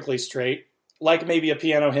not perfectly straight, like maybe a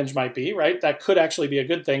piano hinge might be, right? That could actually be a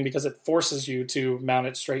good thing because it forces you to mount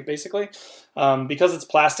it straight, basically. Because it's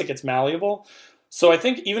plastic, it's malleable. So I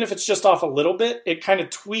think even if it's just off a little bit, it kind of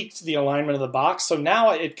tweaked the alignment of the box. So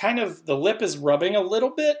now the lip is rubbing a little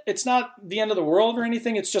bit. It's not the end of the world or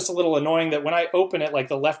anything. It's just a little annoying that when I open it, like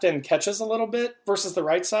the left end catches a little bit versus the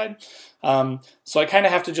right side. So I kind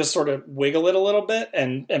of have to just sort of wiggle it a little bit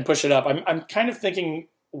and push it up. I'm kind of thinking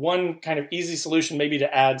one kind of easy solution maybe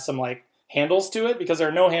to add some like handles to it because there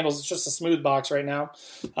are no handles. It's just a smooth box right now.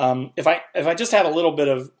 If I just had a little bit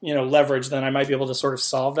of leverage, then I might be able to sort of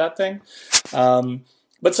solve that thing.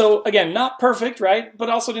 But so again, not perfect, right? But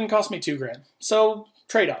also didn't cost me $2,000. So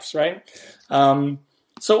trade-offs, right?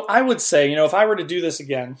 So I would say, if I were to do this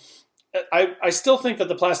again, I still think that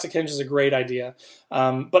the plastic hinge is a great idea,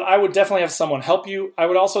 but I would definitely have someone help you. I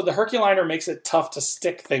would also, the Herculiner makes it tough to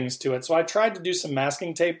stick things to it. So I tried to do some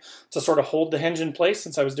masking tape to sort of hold the hinge in place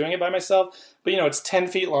since I was doing it by myself. But it's 10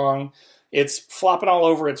 feet long. It's flopping all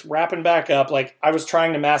over. It's wrapping back up. Like I was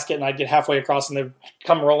trying to mask it and I'd get halfway across and they'd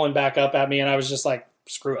come rolling back up at me. And I was just like,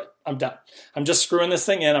 screw it. I'm done. I'm just screwing this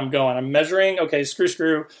thing in. I'm going. I'm measuring. Okay,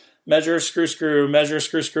 screw. Measure, screw, measure,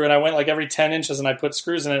 screw. And I went like every 10 inches and I put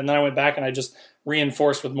screws in it. And then I went back and I just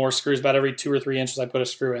reinforced with more screws. About every 2 or 3 inches, I put a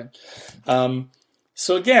screw in.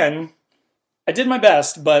 So again, I did my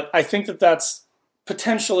best, but I think that that's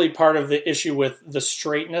potentially part of the issue with the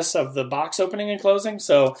straightness of the box opening and closing.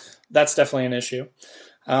 So that's definitely an issue.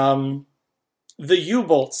 The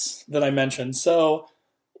U-bolts that I mentioned. So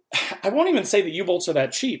I won't even say that U-bolts are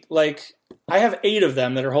that cheap. Like I have 8 of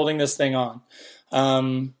them that are holding this thing on.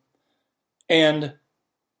 And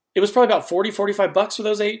it was probably about 40, 45 bucks for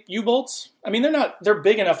those 8 U-bolts. I mean, they're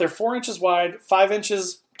big enough. They're 4 inches wide, 5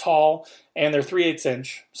 inches tall, and they're 3/8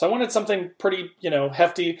 inch. So I wanted something pretty,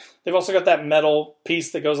 hefty. They've also got that metal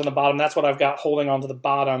piece that goes on the bottom. That's what I've got holding onto the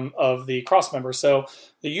bottom of the crossmember. So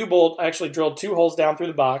the U-bolt, I actually drilled 2 holes down through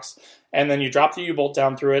the box, and then you drop the U-bolt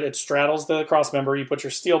down through it. It straddles the crossmember. You put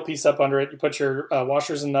your steel piece up under it. You put your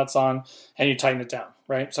washers and nuts on, and you tighten it down,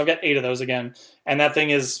 right? So I've got 8 of those again. And that thing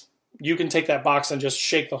is, you can take that box and just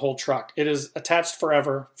shake the whole truck. It is attached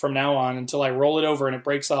forever from now on until I roll it over and it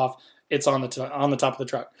breaks off. It's on the top of the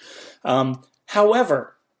truck.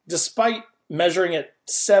 However, despite measuring it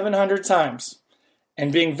 700 times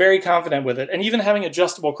and being very confident with it, and even having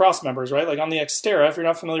adjustable cross members, right? Like on the Xterra, if you're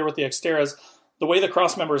not familiar with the Xterras, the way the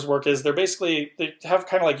cross members work is they have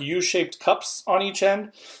kind of like U-shaped cups on each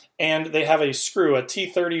end, and they have a screw, a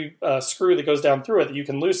T30 screw that goes down through it that you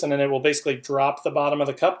can loosen, and it will basically drop the bottom of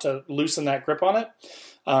the cup to loosen that grip on it.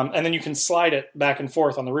 And then you can slide it back and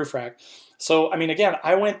forth on the roof rack. So, I mean, again,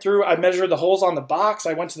 I measured the holes on the box.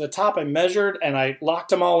 I went to the top, I measured, and I locked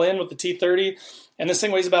them all in with the T30. And this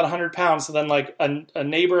thing weighs about 100 pounds. So then, like, a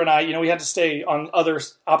neighbor and I, we had to stay on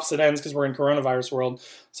opposite ends because we're in coronavirus world.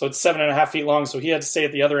 So it's 7.5 feet long. So he had to stay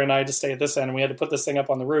at the other end. I had to stay at this end. And we had to put this thing up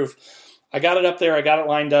on the roof. I got it up there. I got it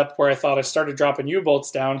lined up where I thought. I started dropping U-bolts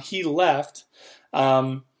down. He left.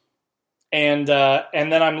 And then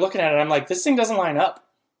I'm looking at it. I'm like, this thing doesn't line up.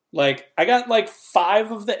 Like, I got like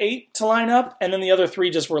 5 of the 8 to line up, and then the other 3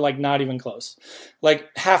 just were like not even close,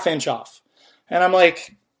 like ½ inch off. And I'm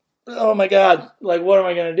like, oh my God, like, what am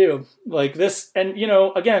I going to do? Like this, and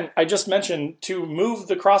again, I just mentioned to move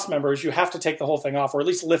the cross members, you have to take the whole thing off, or at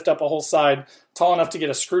least lift up a whole side tall enough to get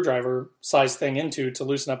a screwdriver size thing into to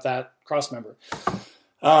loosen up that cross member.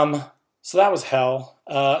 So that was hell.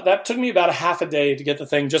 That took me about a half a day to get the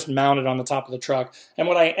thing just mounted on the top of the truck. And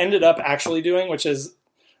what I ended up actually doing, which is,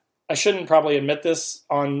 I shouldn't probably admit this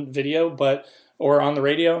on video, or on the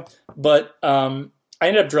radio, but I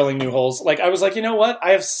ended up drilling new holes. Like, I was like, you know what?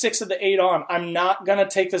 I have 6 of the 8 on. I'm not going to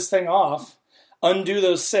take this thing off, undo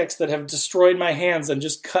those 6 that have destroyed my hands and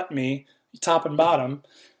just cut me top and bottom,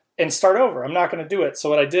 and start over. I'm not going to do it. So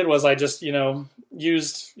what I did was I just,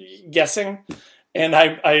 used guessing. And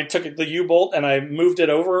I took the U-bolt and I moved it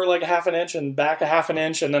over like ½ an inch and back ½ an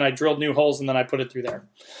inch, and then I drilled new holes and then I put it through there.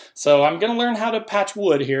 So I'm going to learn how to patch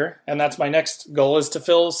wood here, and that's my next goal, is to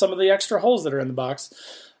fill some of the extra holes that are in the box.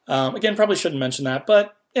 Again, probably shouldn't mention that,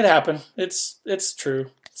 but it happened. It's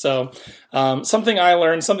true. So something I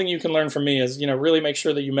learned, something you can learn from me is, really make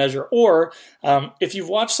sure that you measure. Or if you've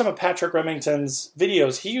watched some of Patrick Remington's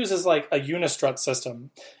videos, he uses like a unistrut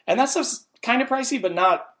system. And that stuff's kind of pricey, but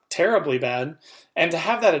not terribly bad. And to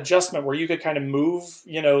have that adjustment where you could kind of move,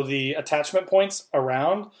 the attachment points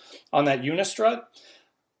around on that unistrut,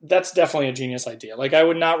 that's definitely a genius idea. Like, I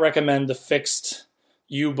would not recommend the fixed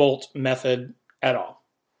U-bolt method at all.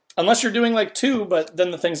 Unless you're doing like 2, but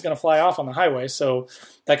then the thing's going to fly off on the highway. So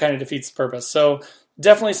that kind of defeats the purpose. So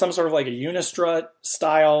definitely some sort of like a unistrut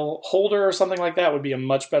style holder or something like that would be a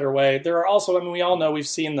much better way. There are also, we all know, we've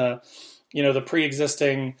seen the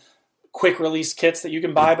pre-existing quick release kits that you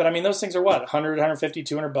can buy, but those things are what, 100, 150,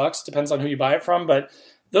 200 bucks, depends on who you buy it from, but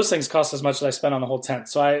those things cost as much as I spent on the whole tent.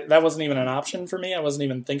 So that wasn't even an option for me. I wasn't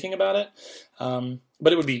even thinking about it.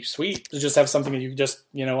 But it would be sweet to just have something that you could just,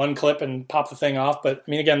 unclip and pop the thing off. But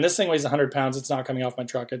again, this thing weighs 100 pounds. It's not coming off my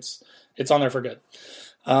truck. It's on there for good.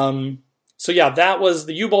 So yeah,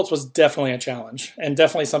 the U-bolts was definitely a challenge, and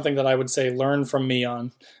definitely something that I would say learn from me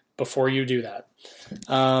on before you do that.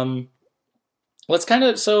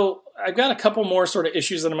 So I've got a couple more sort of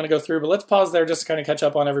issues that I'm going to go through, but let's pause there just to kind of catch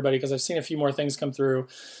up on everybody, because I've seen a few more things come through.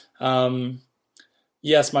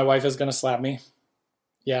 Yes, my wife is going to slap me.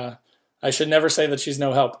 Yeah, I should never say that she's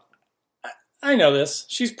no help. I know this.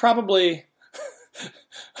 She's probably...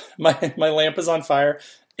 my lamp is on fire.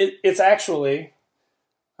 It's actually...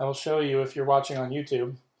 I will show you if you're watching on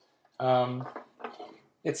YouTube.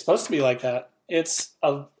 It's supposed to be like that. It's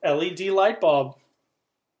a LED light bulb.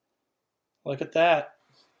 Look at that.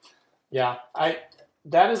 Yeah,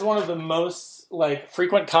 that is one of the most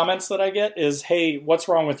frequent comments that I get is, hey, what's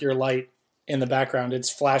wrong with your light in the background? It's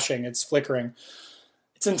flashing, it's flickering.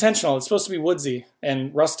 It's intentional. It's supposed to be woodsy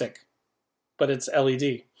and rustic, but it's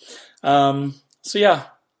LED. So yeah.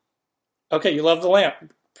 Okay, you love the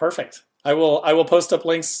lamp. Perfect. I will post up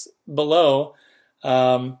links below.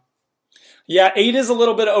 Yeah, 8 is a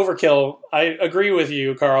little bit of overkill. I agree with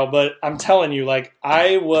you, Carl, but I'm telling you,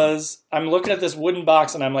 I'm looking at this wooden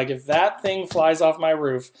box and I'm like, if that thing flies off my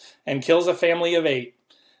roof and kills a family of 8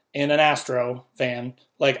 in an Astro van,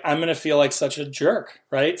 I'm going to feel like such a jerk,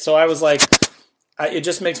 right? So I was like, it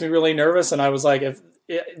just makes me really nervous. And I was like,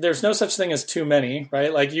 there's no such thing as too many,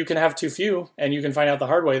 right? Like you can have too few and you can find out the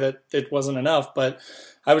hard way that it wasn't enough. But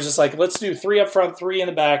I was just like, let's do 3 up front, 3 in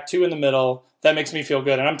the back, 2 in the middle. That makes me feel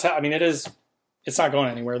good. And I mean, it's not going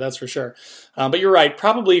anywhere, that's for sure. But you're right.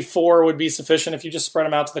 Probably 4 would be sufficient if you just spread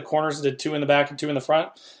them out to the corners, did 2 in the back and 2 in the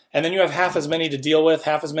front. And then you have half as many to deal with,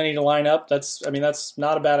 half as many to line up. That's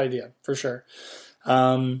not a bad idea for sure.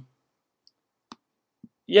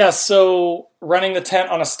 So running the tent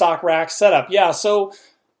on a stock rack setup. Yeah, so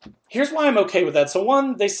here's why I'm okay with that. So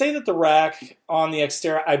one, they say that the rack on the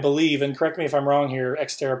Xterra, I believe, and correct me if I'm wrong here,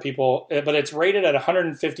 Xterra people, but it's rated at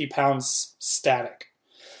 150 pounds static.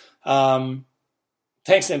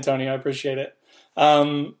 Thanks, Antonio. I appreciate it.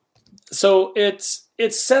 So it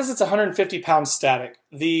says it's 150 pounds static.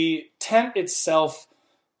 The tent itself,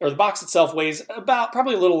 or the box itself, weighs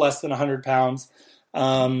probably a little less than 100 pounds.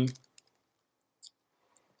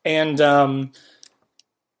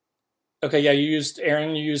 Okay, yeah, you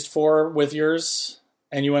used 4 with yours,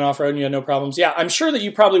 and you went off-road and you had no problems. Yeah, I'm sure that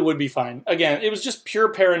you probably would be fine. Again, it was just pure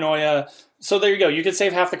paranoia. So there you go. You could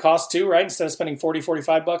save half the cost too, right? Instead of spending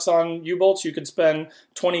 $40-$45 on U-bolts, you could spend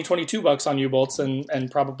 $20-$22 on U-bolts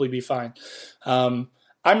and probably be fine. I'm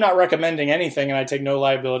not recommending anything, and I take no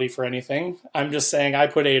liability for anything. I'm just saying I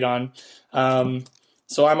put 8 on.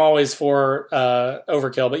 So I'm always for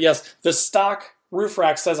overkill. But yes, the stock roof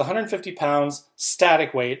rack says 150 pounds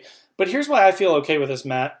static weight. But here's why I feel okay with this,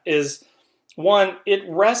 Matt, is one, it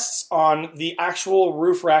rests on the actual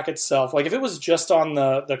roof rack itself. Like if it was just on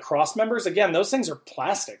the cross members, again, those things are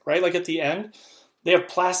plastic, right? Like at the end, they have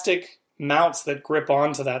plastic mounts that grip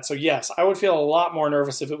onto that. So yes, I would feel a lot more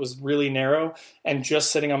nervous if it was really narrow and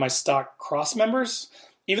just sitting on my stock cross members,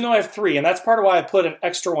 even though I have 3. And that's part of why I put an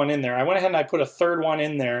extra one in there. I went ahead and I put a third one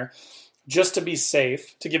in there just to be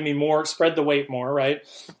safe, to give me more, spread the weight more, right?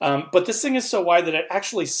 But this thing is so wide that it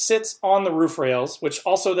actually sits on the roof rails, which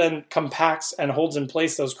also then compacts and holds in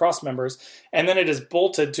place those cross members. And then it is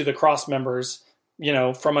bolted to the cross members,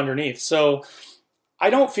 from underneath. So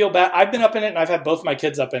I don't feel bad. I've been up in it and I've had both my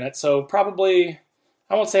kids up in it. So probably,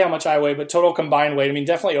 I won't say how much I weigh, but total combined weight,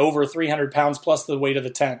 definitely over 300 pounds plus the weight of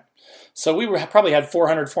the tent. So we probably had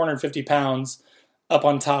 450 pounds up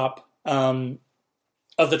on top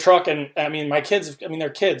of the truck. And my kids, they're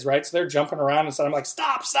kids, right? So they're jumping around and so I'm like,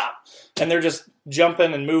 stop. And they're just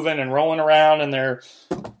jumping and moving and rolling around and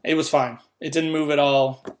it was fine. It didn't move at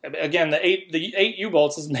all. Again, the eight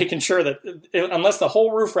U-bolts is making sure that unless the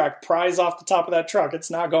whole roof rack pries off the top of that truck, it's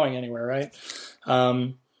not going anywhere, right?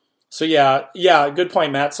 So yeah, good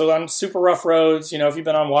point, Matt. So on super rough roads, if you've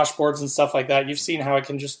been on washboards and stuff like that, you've seen how it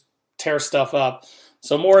can just tear stuff up.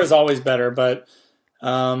 So more is always better, but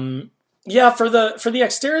for the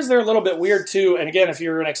Xterras, they're a little bit weird too. And again, if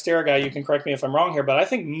you're an Xterra guy, you can correct me if I'm wrong here, but I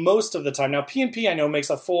think most of the time, now P&P I know makes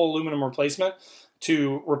a full aluminum replacement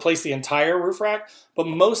to replace the entire roof rack, but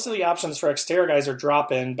most of the options for Xterra guys are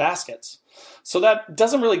drop-in baskets. So that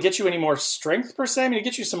doesn't really get you any more strength per se. It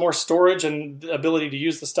gets you some more storage and the ability to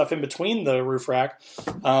use the stuff in between the roof rack.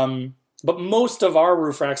 But most of our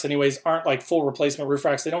roof racks anyways aren't like full replacement roof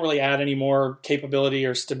racks. They don't really add any more capability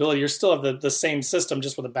or stability. You still have the same system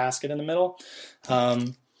just with a basket in the middle.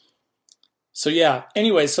 So yeah,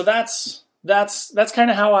 anyway, so that's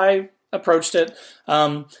kind of how I approached it.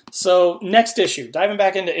 So next issue, diving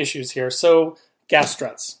back into issues here. So gas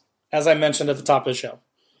struts, as I mentioned at the top of the show.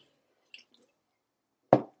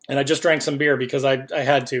 And I just drank some beer because I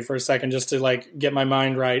had to for a second just to get my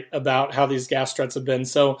mind right about how these gas struts have been.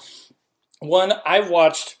 So one, I've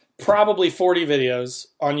watched probably 40 videos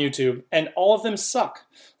on YouTube and all of them suck.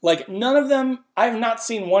 None of them, I have not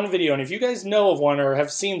seen one video. And if you guys know of one or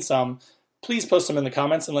have seen some, please post them in the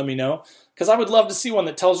comments and let me know. Because I would love to see one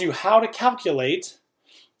that tells you how to calculate,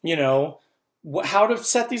 how to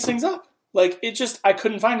set these things up. I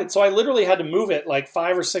couldn't find it. So I literally had to move it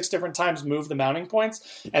 5 or 6 different times, move the mounting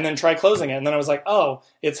points, and then try closing it. And then I was like, oh,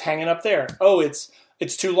 it's hanging up there. Oh, it's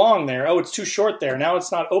too long there. Oh, it's too short there. Now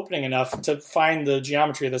it's not opening enough to find the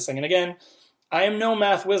geometry of this thing. And again, I am no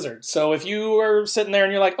math wizard. So if you are sitting there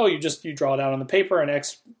and you're like, oh, you draw it out on the paper and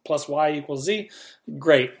X plus Y equals Z,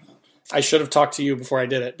 great. I should have talked to you before I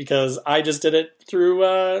did it because I just did it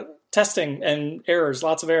through testing and errors,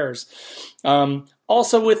 lots of errors.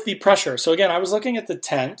 Also with the pressure. So again, I was looking at the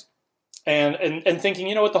tent and thinking,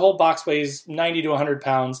 the whole box weighs 90 to 100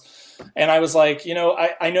 pounds. And I was like,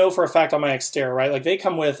 I know for a fact on my Xterra, right? They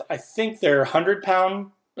come with, I think they're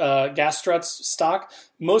 100-pound gas struts stock.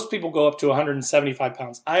 Most people go up to 175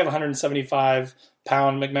 pounds. I have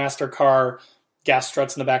 175-pound McMaster car gas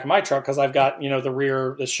struts in the back of my truck because I've got, the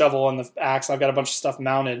rear, the shovel and the axe. I've got a bunch of stuff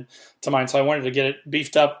mounted to mine. So I wanted to get it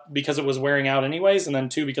beefed up because it was wearing out anyways. And then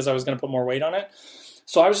 2, because I was going to put more weight on it.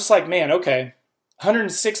 So I was just like, man, okay,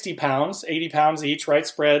 160 pounds, 80 pounds each, right?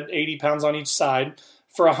 Spread 80 pounds on each side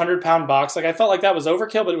for a 100-pound box. Like I felt like that was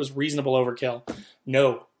overkill, but it was reasonable overkill.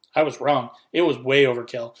 No, I was wrong. It was way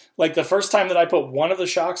overkill. Like the first time that I put one of the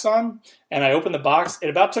shocks on and I opened the box, it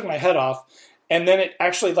about took my head off. And then it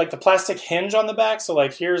actually, like the plastic hinge on the back, so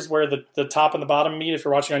like here's where the top and the bottom meet if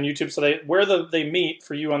you're watching on YouTube. So they meet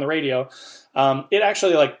for you on the radio, it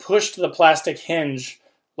actually like pushed the plastic hinge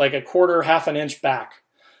like a quarter, half an inch back.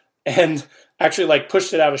 And actually like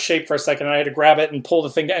pushed it out of shape for a second. And I had to grab it and pull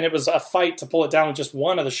the thing down. And it was a fight to pull it down with just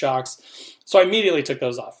one of the shocks. So I immediately took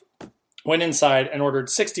those off. Went inside and ordered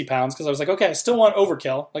 60 pounds because I was like, okay, I still want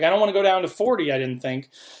overkill. Like I don't want to go down to 40, I didn't think.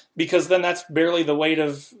 Because then that's barely the weight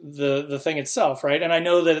of the thing itself, right? And I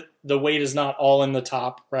know that the weight is not all in the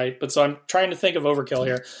top, right? But so I'm trying to think of overkill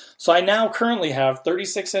here. So I now currently have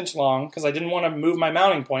 36-inch long because I didn't want to move my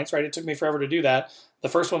mounting points, right? It took me forever to do that. The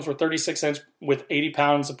first ones were 36-inch with 80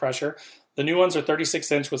 pounds of pressure. The new ones are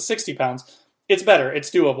 36-inch with 60 pounds. It's better.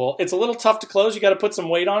 It's doable. It's a little tough to close. You got to put some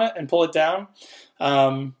weight on it and pull it down.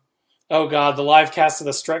 Oh, God, the live cast of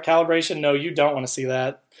the strut calibration. No, you don't want to see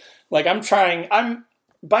that. Like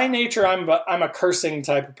by nature, I'm a cursing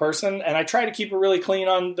type of person, and I try to keep it really clean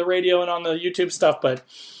on the radio and on the YouTube stuff, but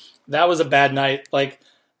that was a bad night. Like,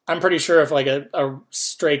 I'm pretty sure if like a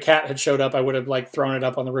stray cat had showed up, I would have like thrown it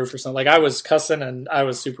up on the roof or something. Like I was cussing and I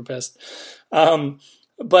was super pissed.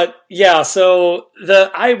 But yeah, so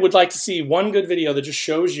I would like to see one good video that just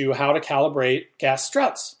shows you how to calibrate gas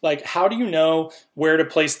struts. Like, how do you know where to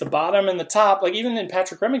place the bottom and the top? Like, even in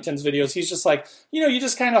Patrick Remington's videos, he's just like, you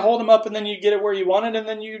just kind of hold them up and then you get it where you want it and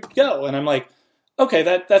then you go. And I'm like, okay,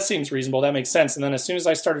 that seems reasonable. That makes sense. And then as soon as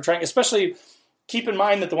I started trying, especially keep in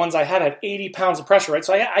mind that the ones I had 80 pounds of pressure, right?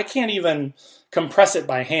 So I can't even compress it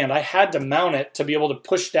by hand. I had to mount it to be able to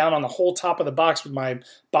push down on the whole top of the box with my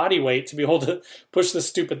body weight to be able to push this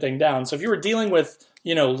stupid thing down. So if you were dealing with,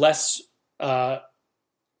 less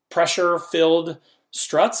pressure-filled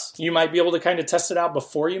struts, you might be able to kind of test it out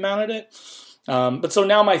before you mounted it. But so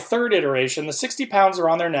now my third iteration, the 60 pounds are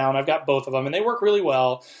on there now, and I've got both of them, and they work really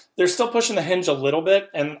well. They're still pushing the hinge a little bit,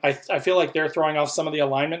 and I feel like they're throwing off some of the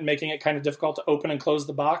alignment, making it kind of difficult to open and close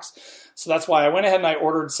the box. So that's why I went ahead and I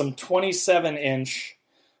ordered some 27-inch,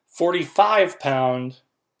 45-pound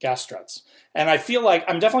gas struts. And I feel like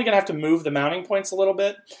I'm definitely going to have to move the mounting points a little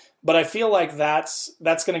bit, but I feel like that's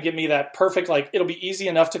going to give me that perfect, like it'll be easy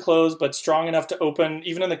enough to close, but strong enough to open,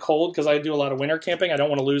 even in the cold, because I do a lot of winter camping. I don't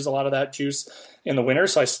want to lose a lot of that juice in the winter,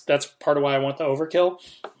 so that's part of why I want the overkill.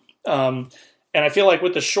 And I feel like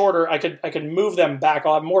with the shorter, I could move them back.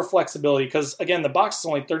 I'll have more flexibility because, again, the box is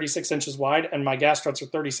only 36 inches wide and my gas struts are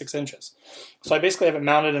 36 inches. So I basically have it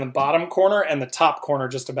mounted in the bottom corner and the top corner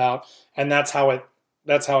just about, and that's how it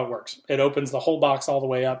works. It opens the whole box all the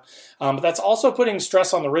way up. But that's also putting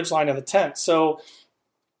stress on the ridgeline of the tent. So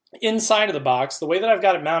inside of the box, the way that I've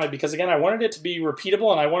got it mounted, because, again, I wanted it to be repeatable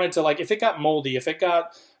and I wanted to, like, if it got moldy, if it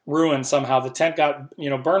got ruined somehow, the tent got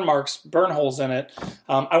burn holes in it,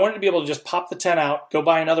 I wanted to be able to just pop the tent out, go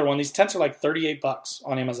buy another one. These tents are like $38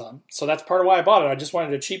 on Amazon, so that's part of why I bought it. I just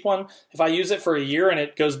wanted a cheap one. If I use it for a year and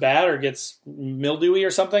it goes bad or gets mildewy or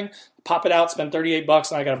something, pop it out, spend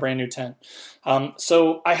 $38, and I got a brand new tent.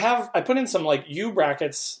 So I put in some like U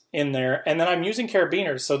brackets in there, and then I'm using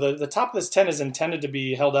carabiners. So the top of this tent is intended to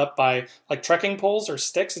be held up by like trekking poles or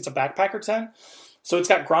sticks. It's a backpacker tent, so it's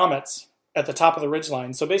got grommets at the top of the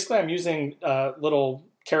ridgeline. So basically I'm using little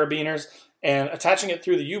carabiners and attaching it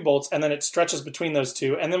through the U-bolts, and then it stretches between those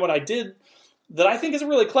two. And then what I did that I think is a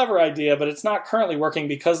really clever idea, but it's not currently working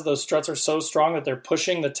because those struts are so strong that they're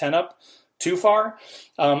pushing the tent up too far.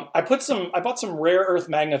 I bought some rare earth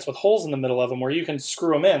magnets with holes in the middle of them where you can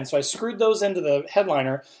screw them in. So I screwed those into the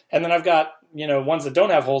headliner, and then I've got ones that don't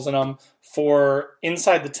have holes in them for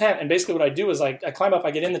inside the tent. And basically what I do is I climb up,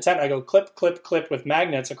 I get in the tent, I go clip, clip, clip with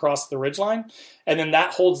magnets across the ridgeline, and then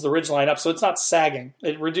that holds the ridgeline up so it's not sagging.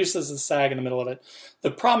 It reduces the sag in the middle of it.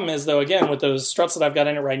 The problem is, though, again, with those struts that I've got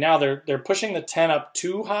in it right now, they're pushing the tent up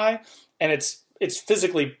too high, and it's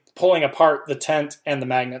physically pulling apart the tent and the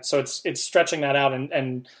magnet. So it's stretching that out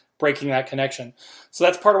and breaking that connection. So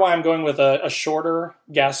that's part of why I'm going with a shorter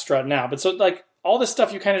gas strut now. But so like all this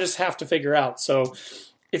stuff you kind of just have to figure out. So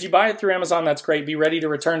if you buy it through Amazon, that's great. Be ready to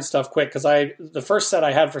return stuff quick, because the first set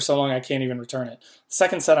I had for so long I can't even return it. The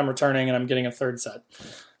second set I'm returning, and I'm getting a third set.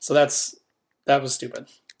 So that was stupid.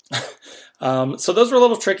 So those were a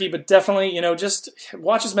little tricky, but definitely, just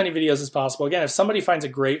watch as many videos as possible. Again, if somebody finds a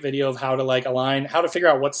great video of how to like align, how to figure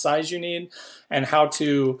out what size you need and how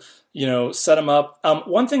to, set them up.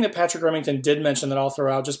 One thing that Patrick Remington did mention that I'll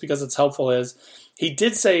throw out just because it's helpful is he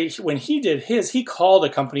did say when he did his, he called a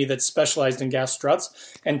company that specialized in gas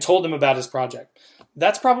struts and told them about his project.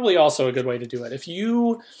 That's probably also a good way to do it. If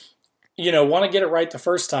you want to get it right the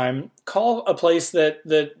first time, call a place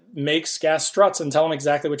that makes gas struts and tell them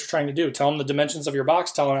exactly what you're trying to do. Tell them the dimensions of your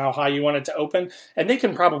box, tell them how high you want it to open, and they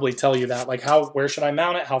can probably tell you that, like where should I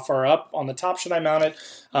mount it? How far up on the top should I mount it?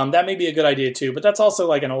 That may be a good idea too, but that's also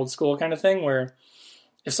like an old school kind of thing where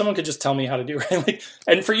if someone could just tell me how to do it, like,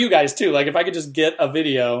 and for you guys too, like if I could just get a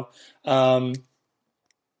video, then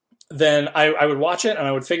I would watch it and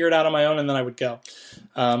I would figure it out on my own and then I would go.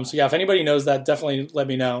 So yeah, if anybody knows that, definitely let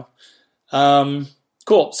me know.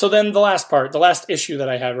 Cool. So then the last issue that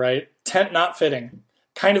I had, right? Tent not fitting.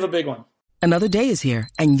 Kind of a big one. Another day is here,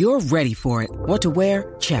 and you're ready for it. What to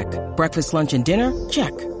wear? Check. Breakfast, lunch, and dinner?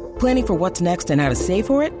 Check. Planning for what's next and how to save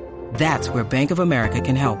for it? That's where Bank of America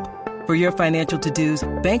can help. For your financial to-dos,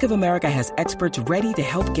 Bank of America has experts ready to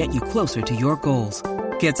help get you closer to your goals.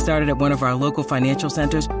 Get started at one of our local financial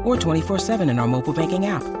centers or 24/7 in our mobile banking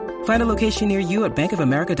app. Find a location near you at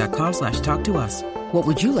bankofamerica.com/talktous. What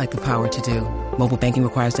would you like the power to do? Mobile banking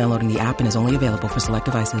requires downloading the app and is only available for select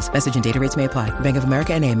devices. Message and data rates may apply. Bank of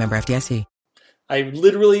America N.A., member FDIC. I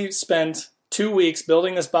literally spent 2 weeks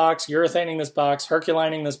building this box, urethaning this box,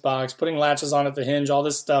 herculining this box, putting latches on it, the hinge, all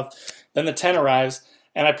this stuff. Then the tent arrives,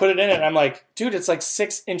 and I put it in it, and I'm like, dude, it's like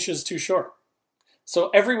 6 inches too short. So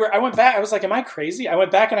everywhere I went back, I was like, am I crazy? I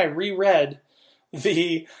went back and I reread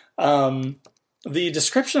the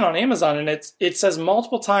description on Amazon, and it says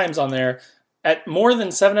multiple times on there, at more than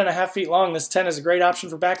 7.5 feet long, this tent is a great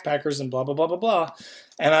option for backpackers and blah, blah, blah, blah, blah.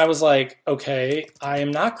 And I was like, okay, I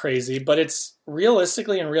am not crazy, but it's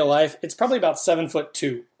realistically in real life, it's probably about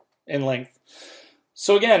 7'2" in length.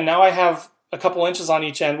 So again, now I have a couple inches on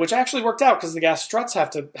each end, which actually worked out because the gas struts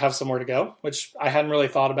have to have somewhere to go, which I hadn't really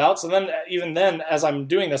thought about. So then, even then, as I'm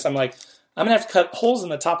doing this, I'm like, I'm going to have to cut holes in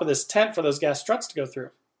the top of this tent for those gas struts to go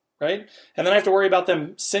through. Right? And then I have to worry about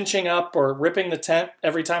them cinching up or ripping the tent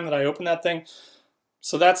every time that I open that thing.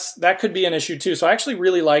 So that could be an issue too. So I actually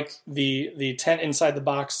really like the tent inside the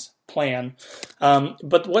box plan.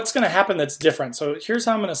 But what's going to happen that's different? So here's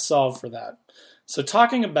how I'm going to solve for that. So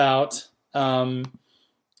talking about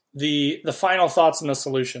the final thoughts and the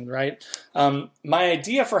solution, right? My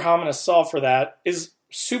idea for how I'm going to solve for that is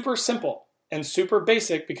super simple and super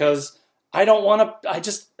basic because I don't want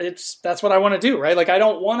to, that's what I want to do, right? Like I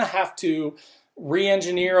don't want to have to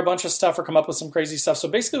re-engineer a bunch of stuff or come up with some crazy stuff. So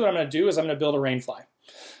basically what I'm going to do is I'm going to build a rainfly.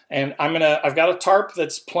 And I've got a tarp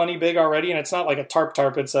that's plenty big already, and it's not like a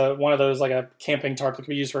tarp. It's one of those like a camping tarp that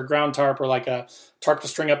can be used for a ground tarp or like a tarp to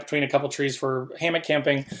string up between a couple trees for hammock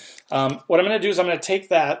camping. What I'm going to do is I'm going to take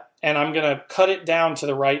that and I'm going to cut it down to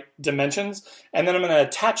the right dimensions, and then I'm going to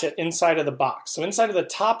attach it inside of the box. So inside of the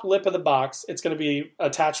top lip of the box, it's going to be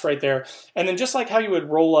attached right there. And then just like how you would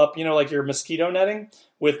roll up, like your mosquito netting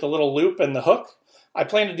with the little loop and the hook, I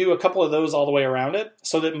plan to do a couple of those all the way around it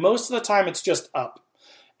so that most of the time it's just up.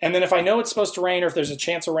 And then if I know it's supposed to rain or if there's a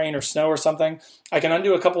chance of rain or snow or something, I can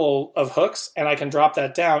undo a couple of hooks and I can drop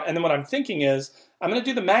that down. And then what I'm thinking is I'm going to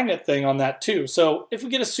do the magnet thing on that too. So if we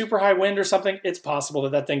get a super high wind or something, it's possible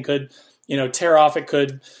that thing could, tear off. It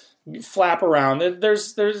could flap around.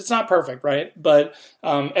 It's not perfect, right? But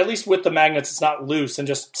at least with the magnets, it's not loose and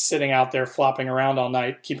just sitting out there flopping around all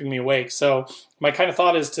night, keeping me awake. So my kind of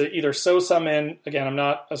thought is to either sew some in. Again, I'm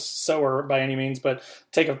not a sewer by any means, but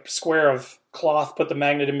take a square of cloth, put the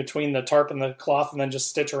magnet in between the tarp and the cloth, and then just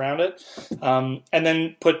stitch around it. And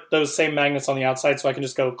then put those same magnets on the outside so I can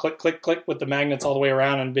just go click, click, click with the magnets all the way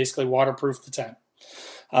around and basically waterproof the tent.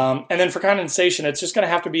 And then for condensation, it's just going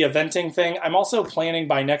to have to be a venting thing. I'm also planning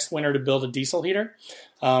by next winter to build a diesel heater.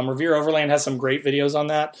 Revere Overland has some great videos on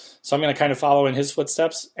that. So I'm going to kind of follow in his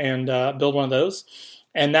footsteps and build one of those.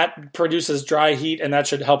 And that produces dry heat, and that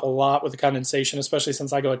should help a lot with the condensation, especially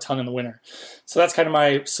since I go a ton in the winter. So that's kind of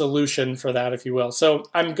my solution for that, if you will. So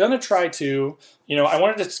I'm going to try to, I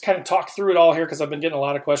wanted to just kind of talk through it all here because I've been getting a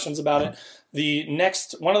lot of questions about it.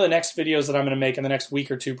 One of the next videos that I'm going to make in the next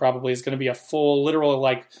week or two probably is going to be a full, literal,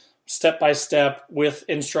 like step-by-step with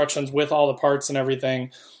instructions, with all the parts and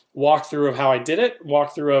everything, walkthrough of how I did it,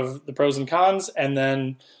 walkthrough of the pros and cons, and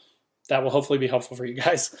then that will hopefully be helpful for you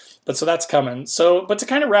guys. But so that's coming. But to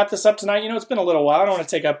kind of wrap this up tonight, it's been a little while. I don't want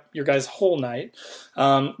to take up your guys' whole night.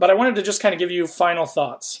 But I wanted to just kind of give you final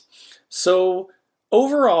thoughts. So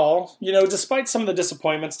overall, despite some of the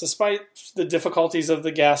disappointments, despite the difficulties of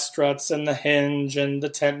the gas struts and the hinge and the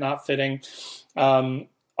tent not fitting,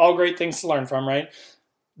 all great things to learn from, right?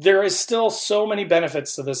 There is still so many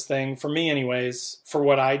benefits to this thing, for me anyways, for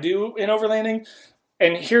what I do in overlanding.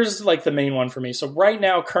 And here's like the main one for me. So right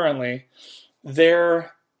now, currently,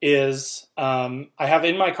 there is I have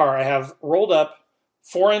in my car, I have rolled up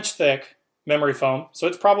 4-inch thick memory foam. So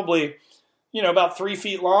it's probably, about 3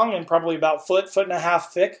 feet long and probably about foot and a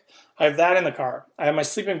half thick. I have that in the car. I have my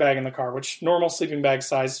sleeping bag in the car, which normal sleeping bag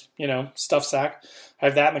size, stuff sack. I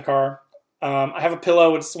have that in the car. I have a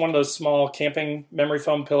pillow. It's one of those small camping memory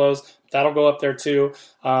foam pillows. That'll go up there too.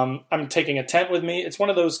 I'm taking a tent with me. It's one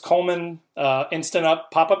of those Coleman Instant Up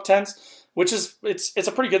pop-up tents, which is it's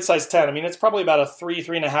a pretty good sized tent. I mean, it's probably about a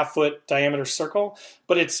 3.5 foot diameter circle,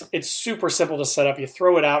 but it's super simple to set up. You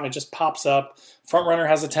throw it out and it just pops up. Front Runner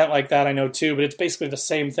has a tent like that, I know too, but it's basically the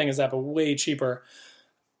same thing as that, but way cheaper.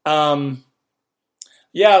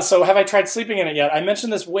 Yeah, so have I tried sleeping in it yet? I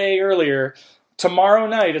mentioned this way earlier. Tomorrow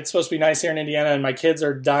night, it's supposed to be nice here in Indiana, and my kids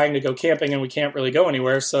are dying to go camping, and we can't really go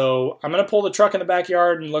anywhere. So I'm going to pull the truck in the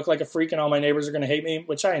backyard and look like a freak, and all my neighbors are going to hate me,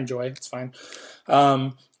 which I enjoy. It's fine.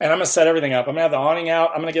 And I'm going to set everything up. I'm going to have the awning out.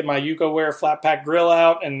 I'm going to get my Yuko-Ware flat pack grill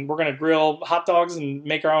out, and we're going to grill hot dogs and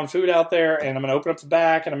make our own food out there. And I'm going to open up the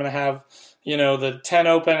back, and I'm going to have the tent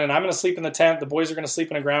open, and I'm going to sleep in the tent. The boys are going to sleep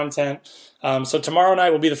in a ground tent. So tomorrow night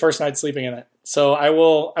will be the first night sleeping in it. So I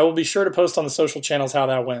will be sure to post on the social channels how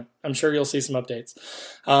that went. I'm sure you'll see some updates.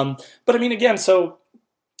 But I mean, again, so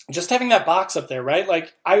just having that box up there, right?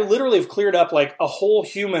 Like I literally have cleared up like a whole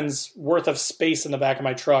human's worth of space in the back of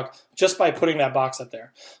my truck just by putting that box up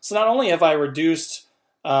there. So not only have I reduced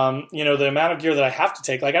the amount of gear that I have to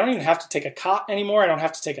take, like I don't even have to take a cot anymore. I don't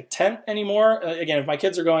have to take a tent anymore. Again, if my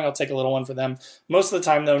kids are going, I'll take a little one for them. Most of the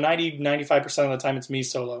time though, 95% of the time it's me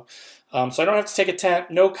solo. So I don't have to take a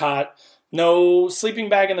tent, no cot, no sleeping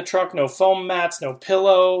bag in the truck, no foam mats, no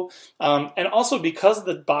pillow. And also because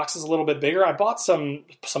the box is a little bit bigger, I bought some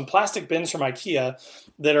plastic bins from IKEA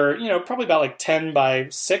that are, probably about like 10 by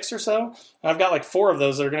 6 or so. And I've got like 4 of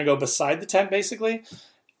those that are going to go beside the tent basically.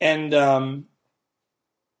 And I'm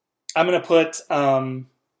going to put,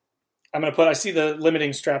 I see the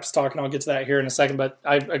limiting straps talk, and I'll get to that here in a second, but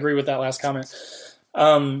I agree with that last comment.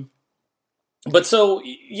 So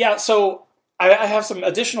I have some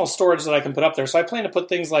additional storage that I can put up there. So I plan to put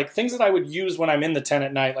things that I would use when I'm in the tent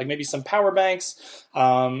at night, like maybe some power banks,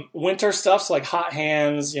 winter stuff, so like hot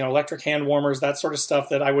hands, electric hand warmers, that sort of stuff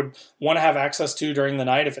that I would want to have access to during the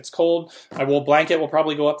night if it's cold. My wool blanket will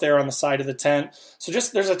probably go up there on the side of the tent. So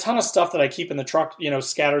just there's a ton of stuff that I keep in the truck,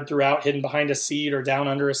 scattered throughout, hidden behind a seat or down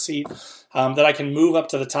under a seat, that I can move up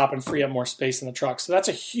to the top and free up more space in the truck. So that's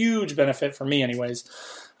a huge benefit for me anyways.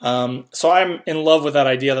 So I'm in love with that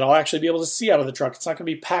idea that I'll actually be able to see out of the truck. It's not going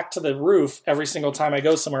to be packed to the roof every single time I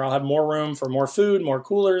go somewhere. I'll have more room for more food, more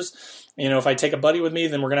coolers. If I take a buddy with me,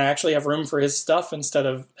 then we're going to actually have room for his stuff instead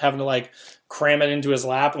of having to like cram it into his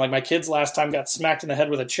lap. And like my kids last time got smacked in the head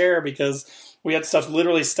with a chair because we had stuff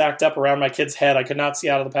literally stacked up around my kid's head. I could not see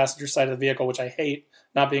out of the passenger side of the vehicle, which I hate,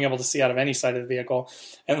 not being able to see out of any side of the vehicle.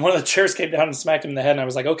 And one of the chairs came down and smacked him in the head. And I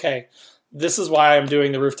was like, okay, this is why I'm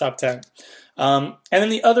doing the rooftop tent. And then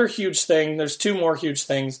the other huge thing, there's 2 more huge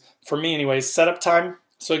things for me anyways, setup time.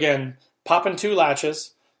 So again, pop in 2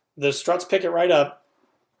 latches, the struts pick it right up.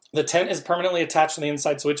 The tent is permanently attached to the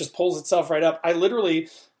inside, so it just pulls itself right up.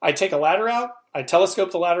 I take a ladder out, I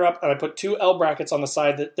telescope the ladder up, and I put 2 L brackets on the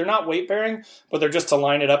side that they're not weight bearing, but they're just to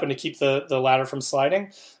line it up and to keep the ladder from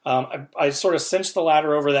sliding. I sort of cinch the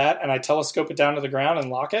ladder over that, and I telescope it down to the ground and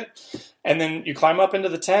lock it. And then you climb up into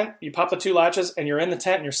the tent, you pop the 2 latches, and you're in the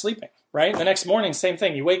tent and you're sleeping, right? The next morning, same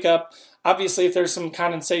thing. You wake up. Obviously, if there's some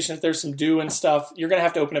condensation, if there's some dew and stuff, you're going to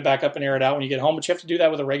have to open it back up and air it out when you get home, but you have to do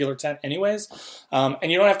that with a regular tent anyways.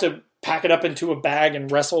 And you don't have to pack it up into a bag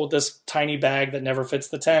and wrestle with this tiny bag that never fits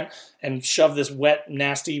the tent and shove this wet,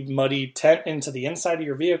 nasty, muddy tent into the inside of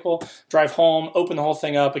your vehicle, drive home, open the whole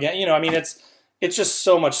thing up again. It's just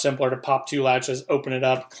so much simpler to pop 2 latches, open it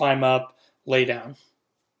up, climb up, lay down,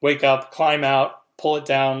 wake up, climb out, pull it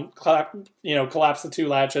down, collapse the 2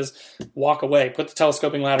 latches, walk away, put the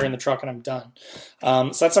telescoping ladder in the truck, and I'm done. So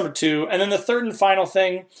that's number 2. And then the third and final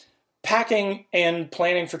thing, packing and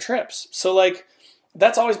planning for trips. So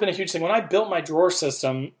that's always been a huge thing. When I built my drawer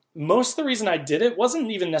system, most of the reason I did it wasn't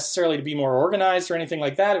even necessarily to be more organized or anything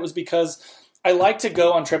like that. It was because I like to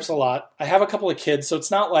go on trips a lot. I have a couple of kids, so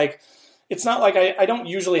it's not like I don't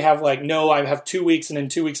usually have I have 2 weeks and in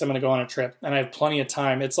 2 weeks I'm going to go on a trip and I have plenty of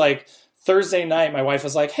time. It's like Thursday night, my wife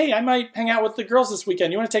was like, hey, I might hang out with the girls this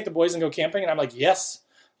weekend. You want to take the boys and go camping? And I'm like, yes,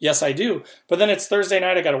 I do. But then it's Thursday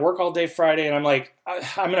night. I got to work all day Friday. And I'm like,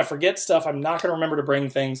 I'm going to forget stuff. I'm not going to remember to bring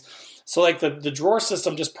things. So the drawer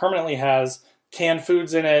system just permanently has canned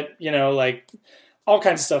foods in it, all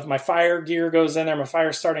kinds of stuff. My fire gear goes in there, my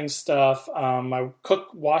fire starting stuff, my cook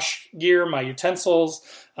wash gear, my utensils,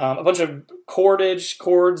 a bunch of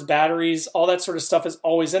cords, batteries, all that sort of stuff is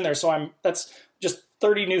always in there. So that's just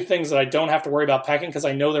 30 new things that I don't have to worry about packing because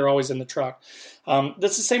I know they're always in the truck.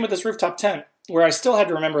 That's the same with this rooftop tent, where I still had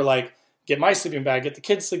to remember, like, get my sleeping bag, get the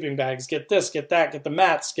kids' sleeping bags, get this, get that, get the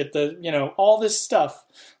mats, get the, all this stuff.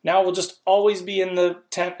 Now it will just always be in the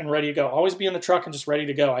tent and ready to go. Always be in the truck and just ready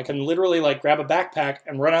to go. I can literally like grab a backpack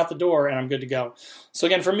and run out the door and I'm good to go. So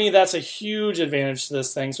again, for me, that's a huge advantage to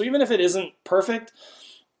this thing. So even if it isn't perfect,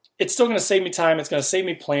 it's still going to save me time. It's going to save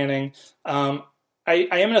me planning. I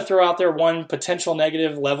am going to throw out there one potential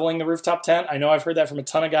negative: leveling the rooftop tent. I know I've heard that from a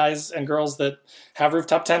ton of guys and girls that have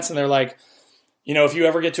rooftop tents, and they're like, if you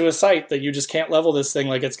ever get to a site that you just can't level this thing,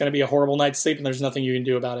 like, it's going to be a horrible night's sleep and there's nothing you can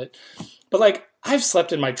do about it. But like, I've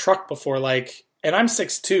slept in my truck before, like, and I'm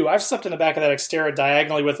 6'2". I've slept in the back of that Xterra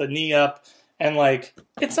diagonally with a knee up, and like,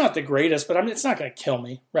 it's not the greatest, but it's not going to kill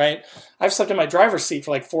me, right? I've slept in my driver's seat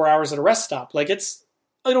for like 4 hours at a rest stop. Like,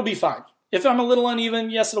 it'll be fine. If I'm a little uneven,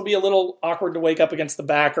 yes, it'll be a little awkward to wake up against the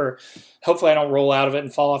back, or hopefully I don't roll out of it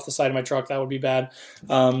and fall off the side of my truck. That would be bad.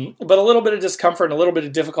 But a little bit of discomfort and a little bit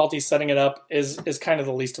of difficulty setting it up is kind of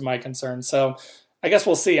the least of my concerns. So I guess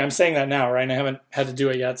we'll see. I'm saying that now, right? And I haven't had to do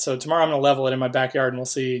it yet. So tomorrow I'm going to level it in my backyard, and we'll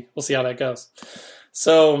see how that goes.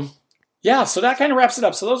 So yeah, so that kind of wraps it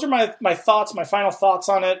up. So those are my thoughts, my final thoughts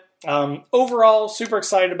on it. Overall, super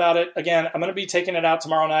excited about it. Again, I'm going to be taking it out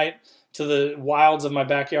tomorrow night to the wilds of my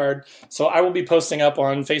backyard. So I will be posting up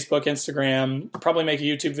on Facebook, Instagram, probably make a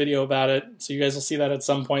YouTube video about it. So you guys will see that at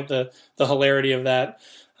some point, the hilarity of that.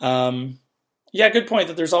 Yeah, good point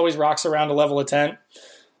that there's always rocks around to level a tent.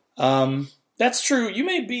 That's true. You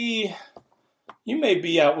may be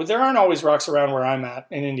out. Well, there aren't always rocks around where I'm at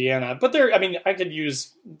in Indiana, but I could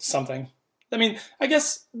use something. I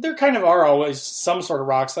guess there kind of are always some sort of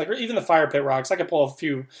rocks, like, or even the fire pit rocks. I could pull a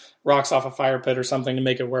few rocks off a fire pit or something to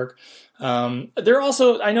make it work. There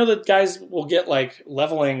also, I know that guys will get like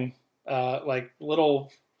leveling, like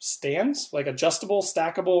little stands, like adjustable,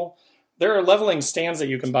 stackable. There are leveling stands that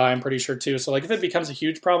you can buy, I'm pretty sure too. So like, if it becomes a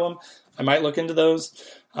huge problem, I might look into those.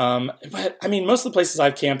 But most of the places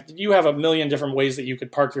I've camped, you have a million different ways that you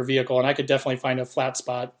could park your vehicle, and I could definitely find a flat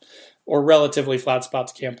spot or relatively flat spot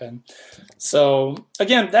to camp in. So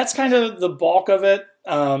again, that's kind of the bulk of it.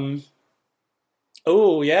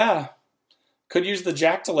 Oh yeah, could use the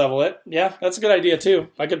jack to level it. Yeah, that's a good idea too.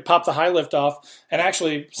 I could pop the high lift off. And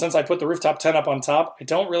actually, since I put the rooftop tent up on top, I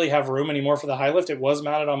don't really have room anymore for the high lift. It was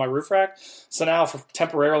mounted on my roof rack. So now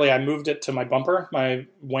temporarily I moved it to my bumper, my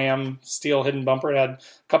Wham steel hidden bumper. It had a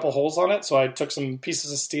couple holes on it. So I took some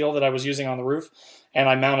pieces of steel that I was using on the roof and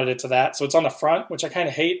I mounted it to that. So it's on the front, which I kind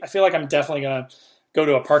of hate. I feel like I'm definitely going to go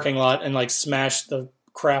to a parking lot and like smash the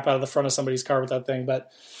crap out of the front of somebody's car with that thing. But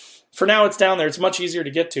for now, it's down there. It's much easier to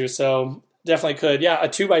get to. So definitely could. Yeah, a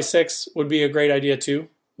 2x6 would be a great idea too.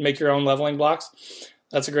 Make your own leveling blocks.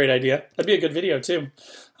 That's a great idea. That'd be a good video too.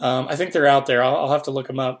 I think they're out there. I'll have to look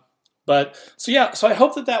them up. But so yeah, so I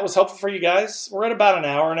hope that was helpful for you guys. We're at about an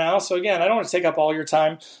hour now. So again, I don't want to take up all your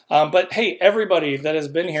time. But hey, everybody that has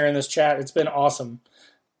been here in this chat, it's been awesome.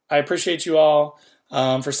 I appreciate you all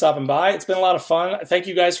for stopping by. It's been a lot of fun. Thank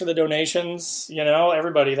you guys for the donations.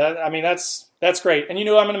 Everybody. That's great. And I'm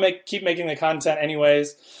going to keep making the content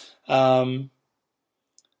anyways. Thanks,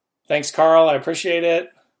 Carl. I appreciate it.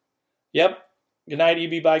 Yep. Good night,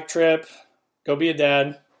 EB Bike Trip. Go be a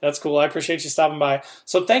dad. That's cool. I appreciate you stopping by.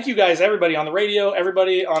 So thank you guys, everybody on the radio,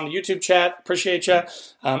 everybody on the YouTube chat. Appreciate you.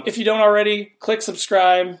 If you don't already, click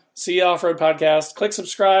subscribe. See you Off-Road Podcast. Click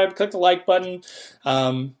subscribe. Click the like button.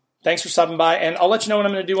 Thanks for stopping by. And I'll let you know when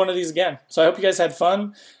I'm going to do one of these again. So I hope you guys had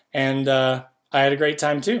fun. And I had a great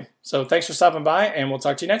time too. So thanks for stopping by, and we'll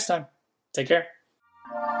talk to you next time. Take care.